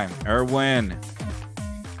time, Erwin.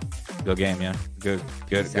 Good game, yeah. Good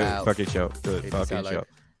out. fucking show. Good Peace fucking out, show. Larry.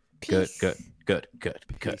 Good.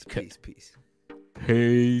 Peace, peace.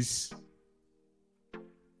 Peace.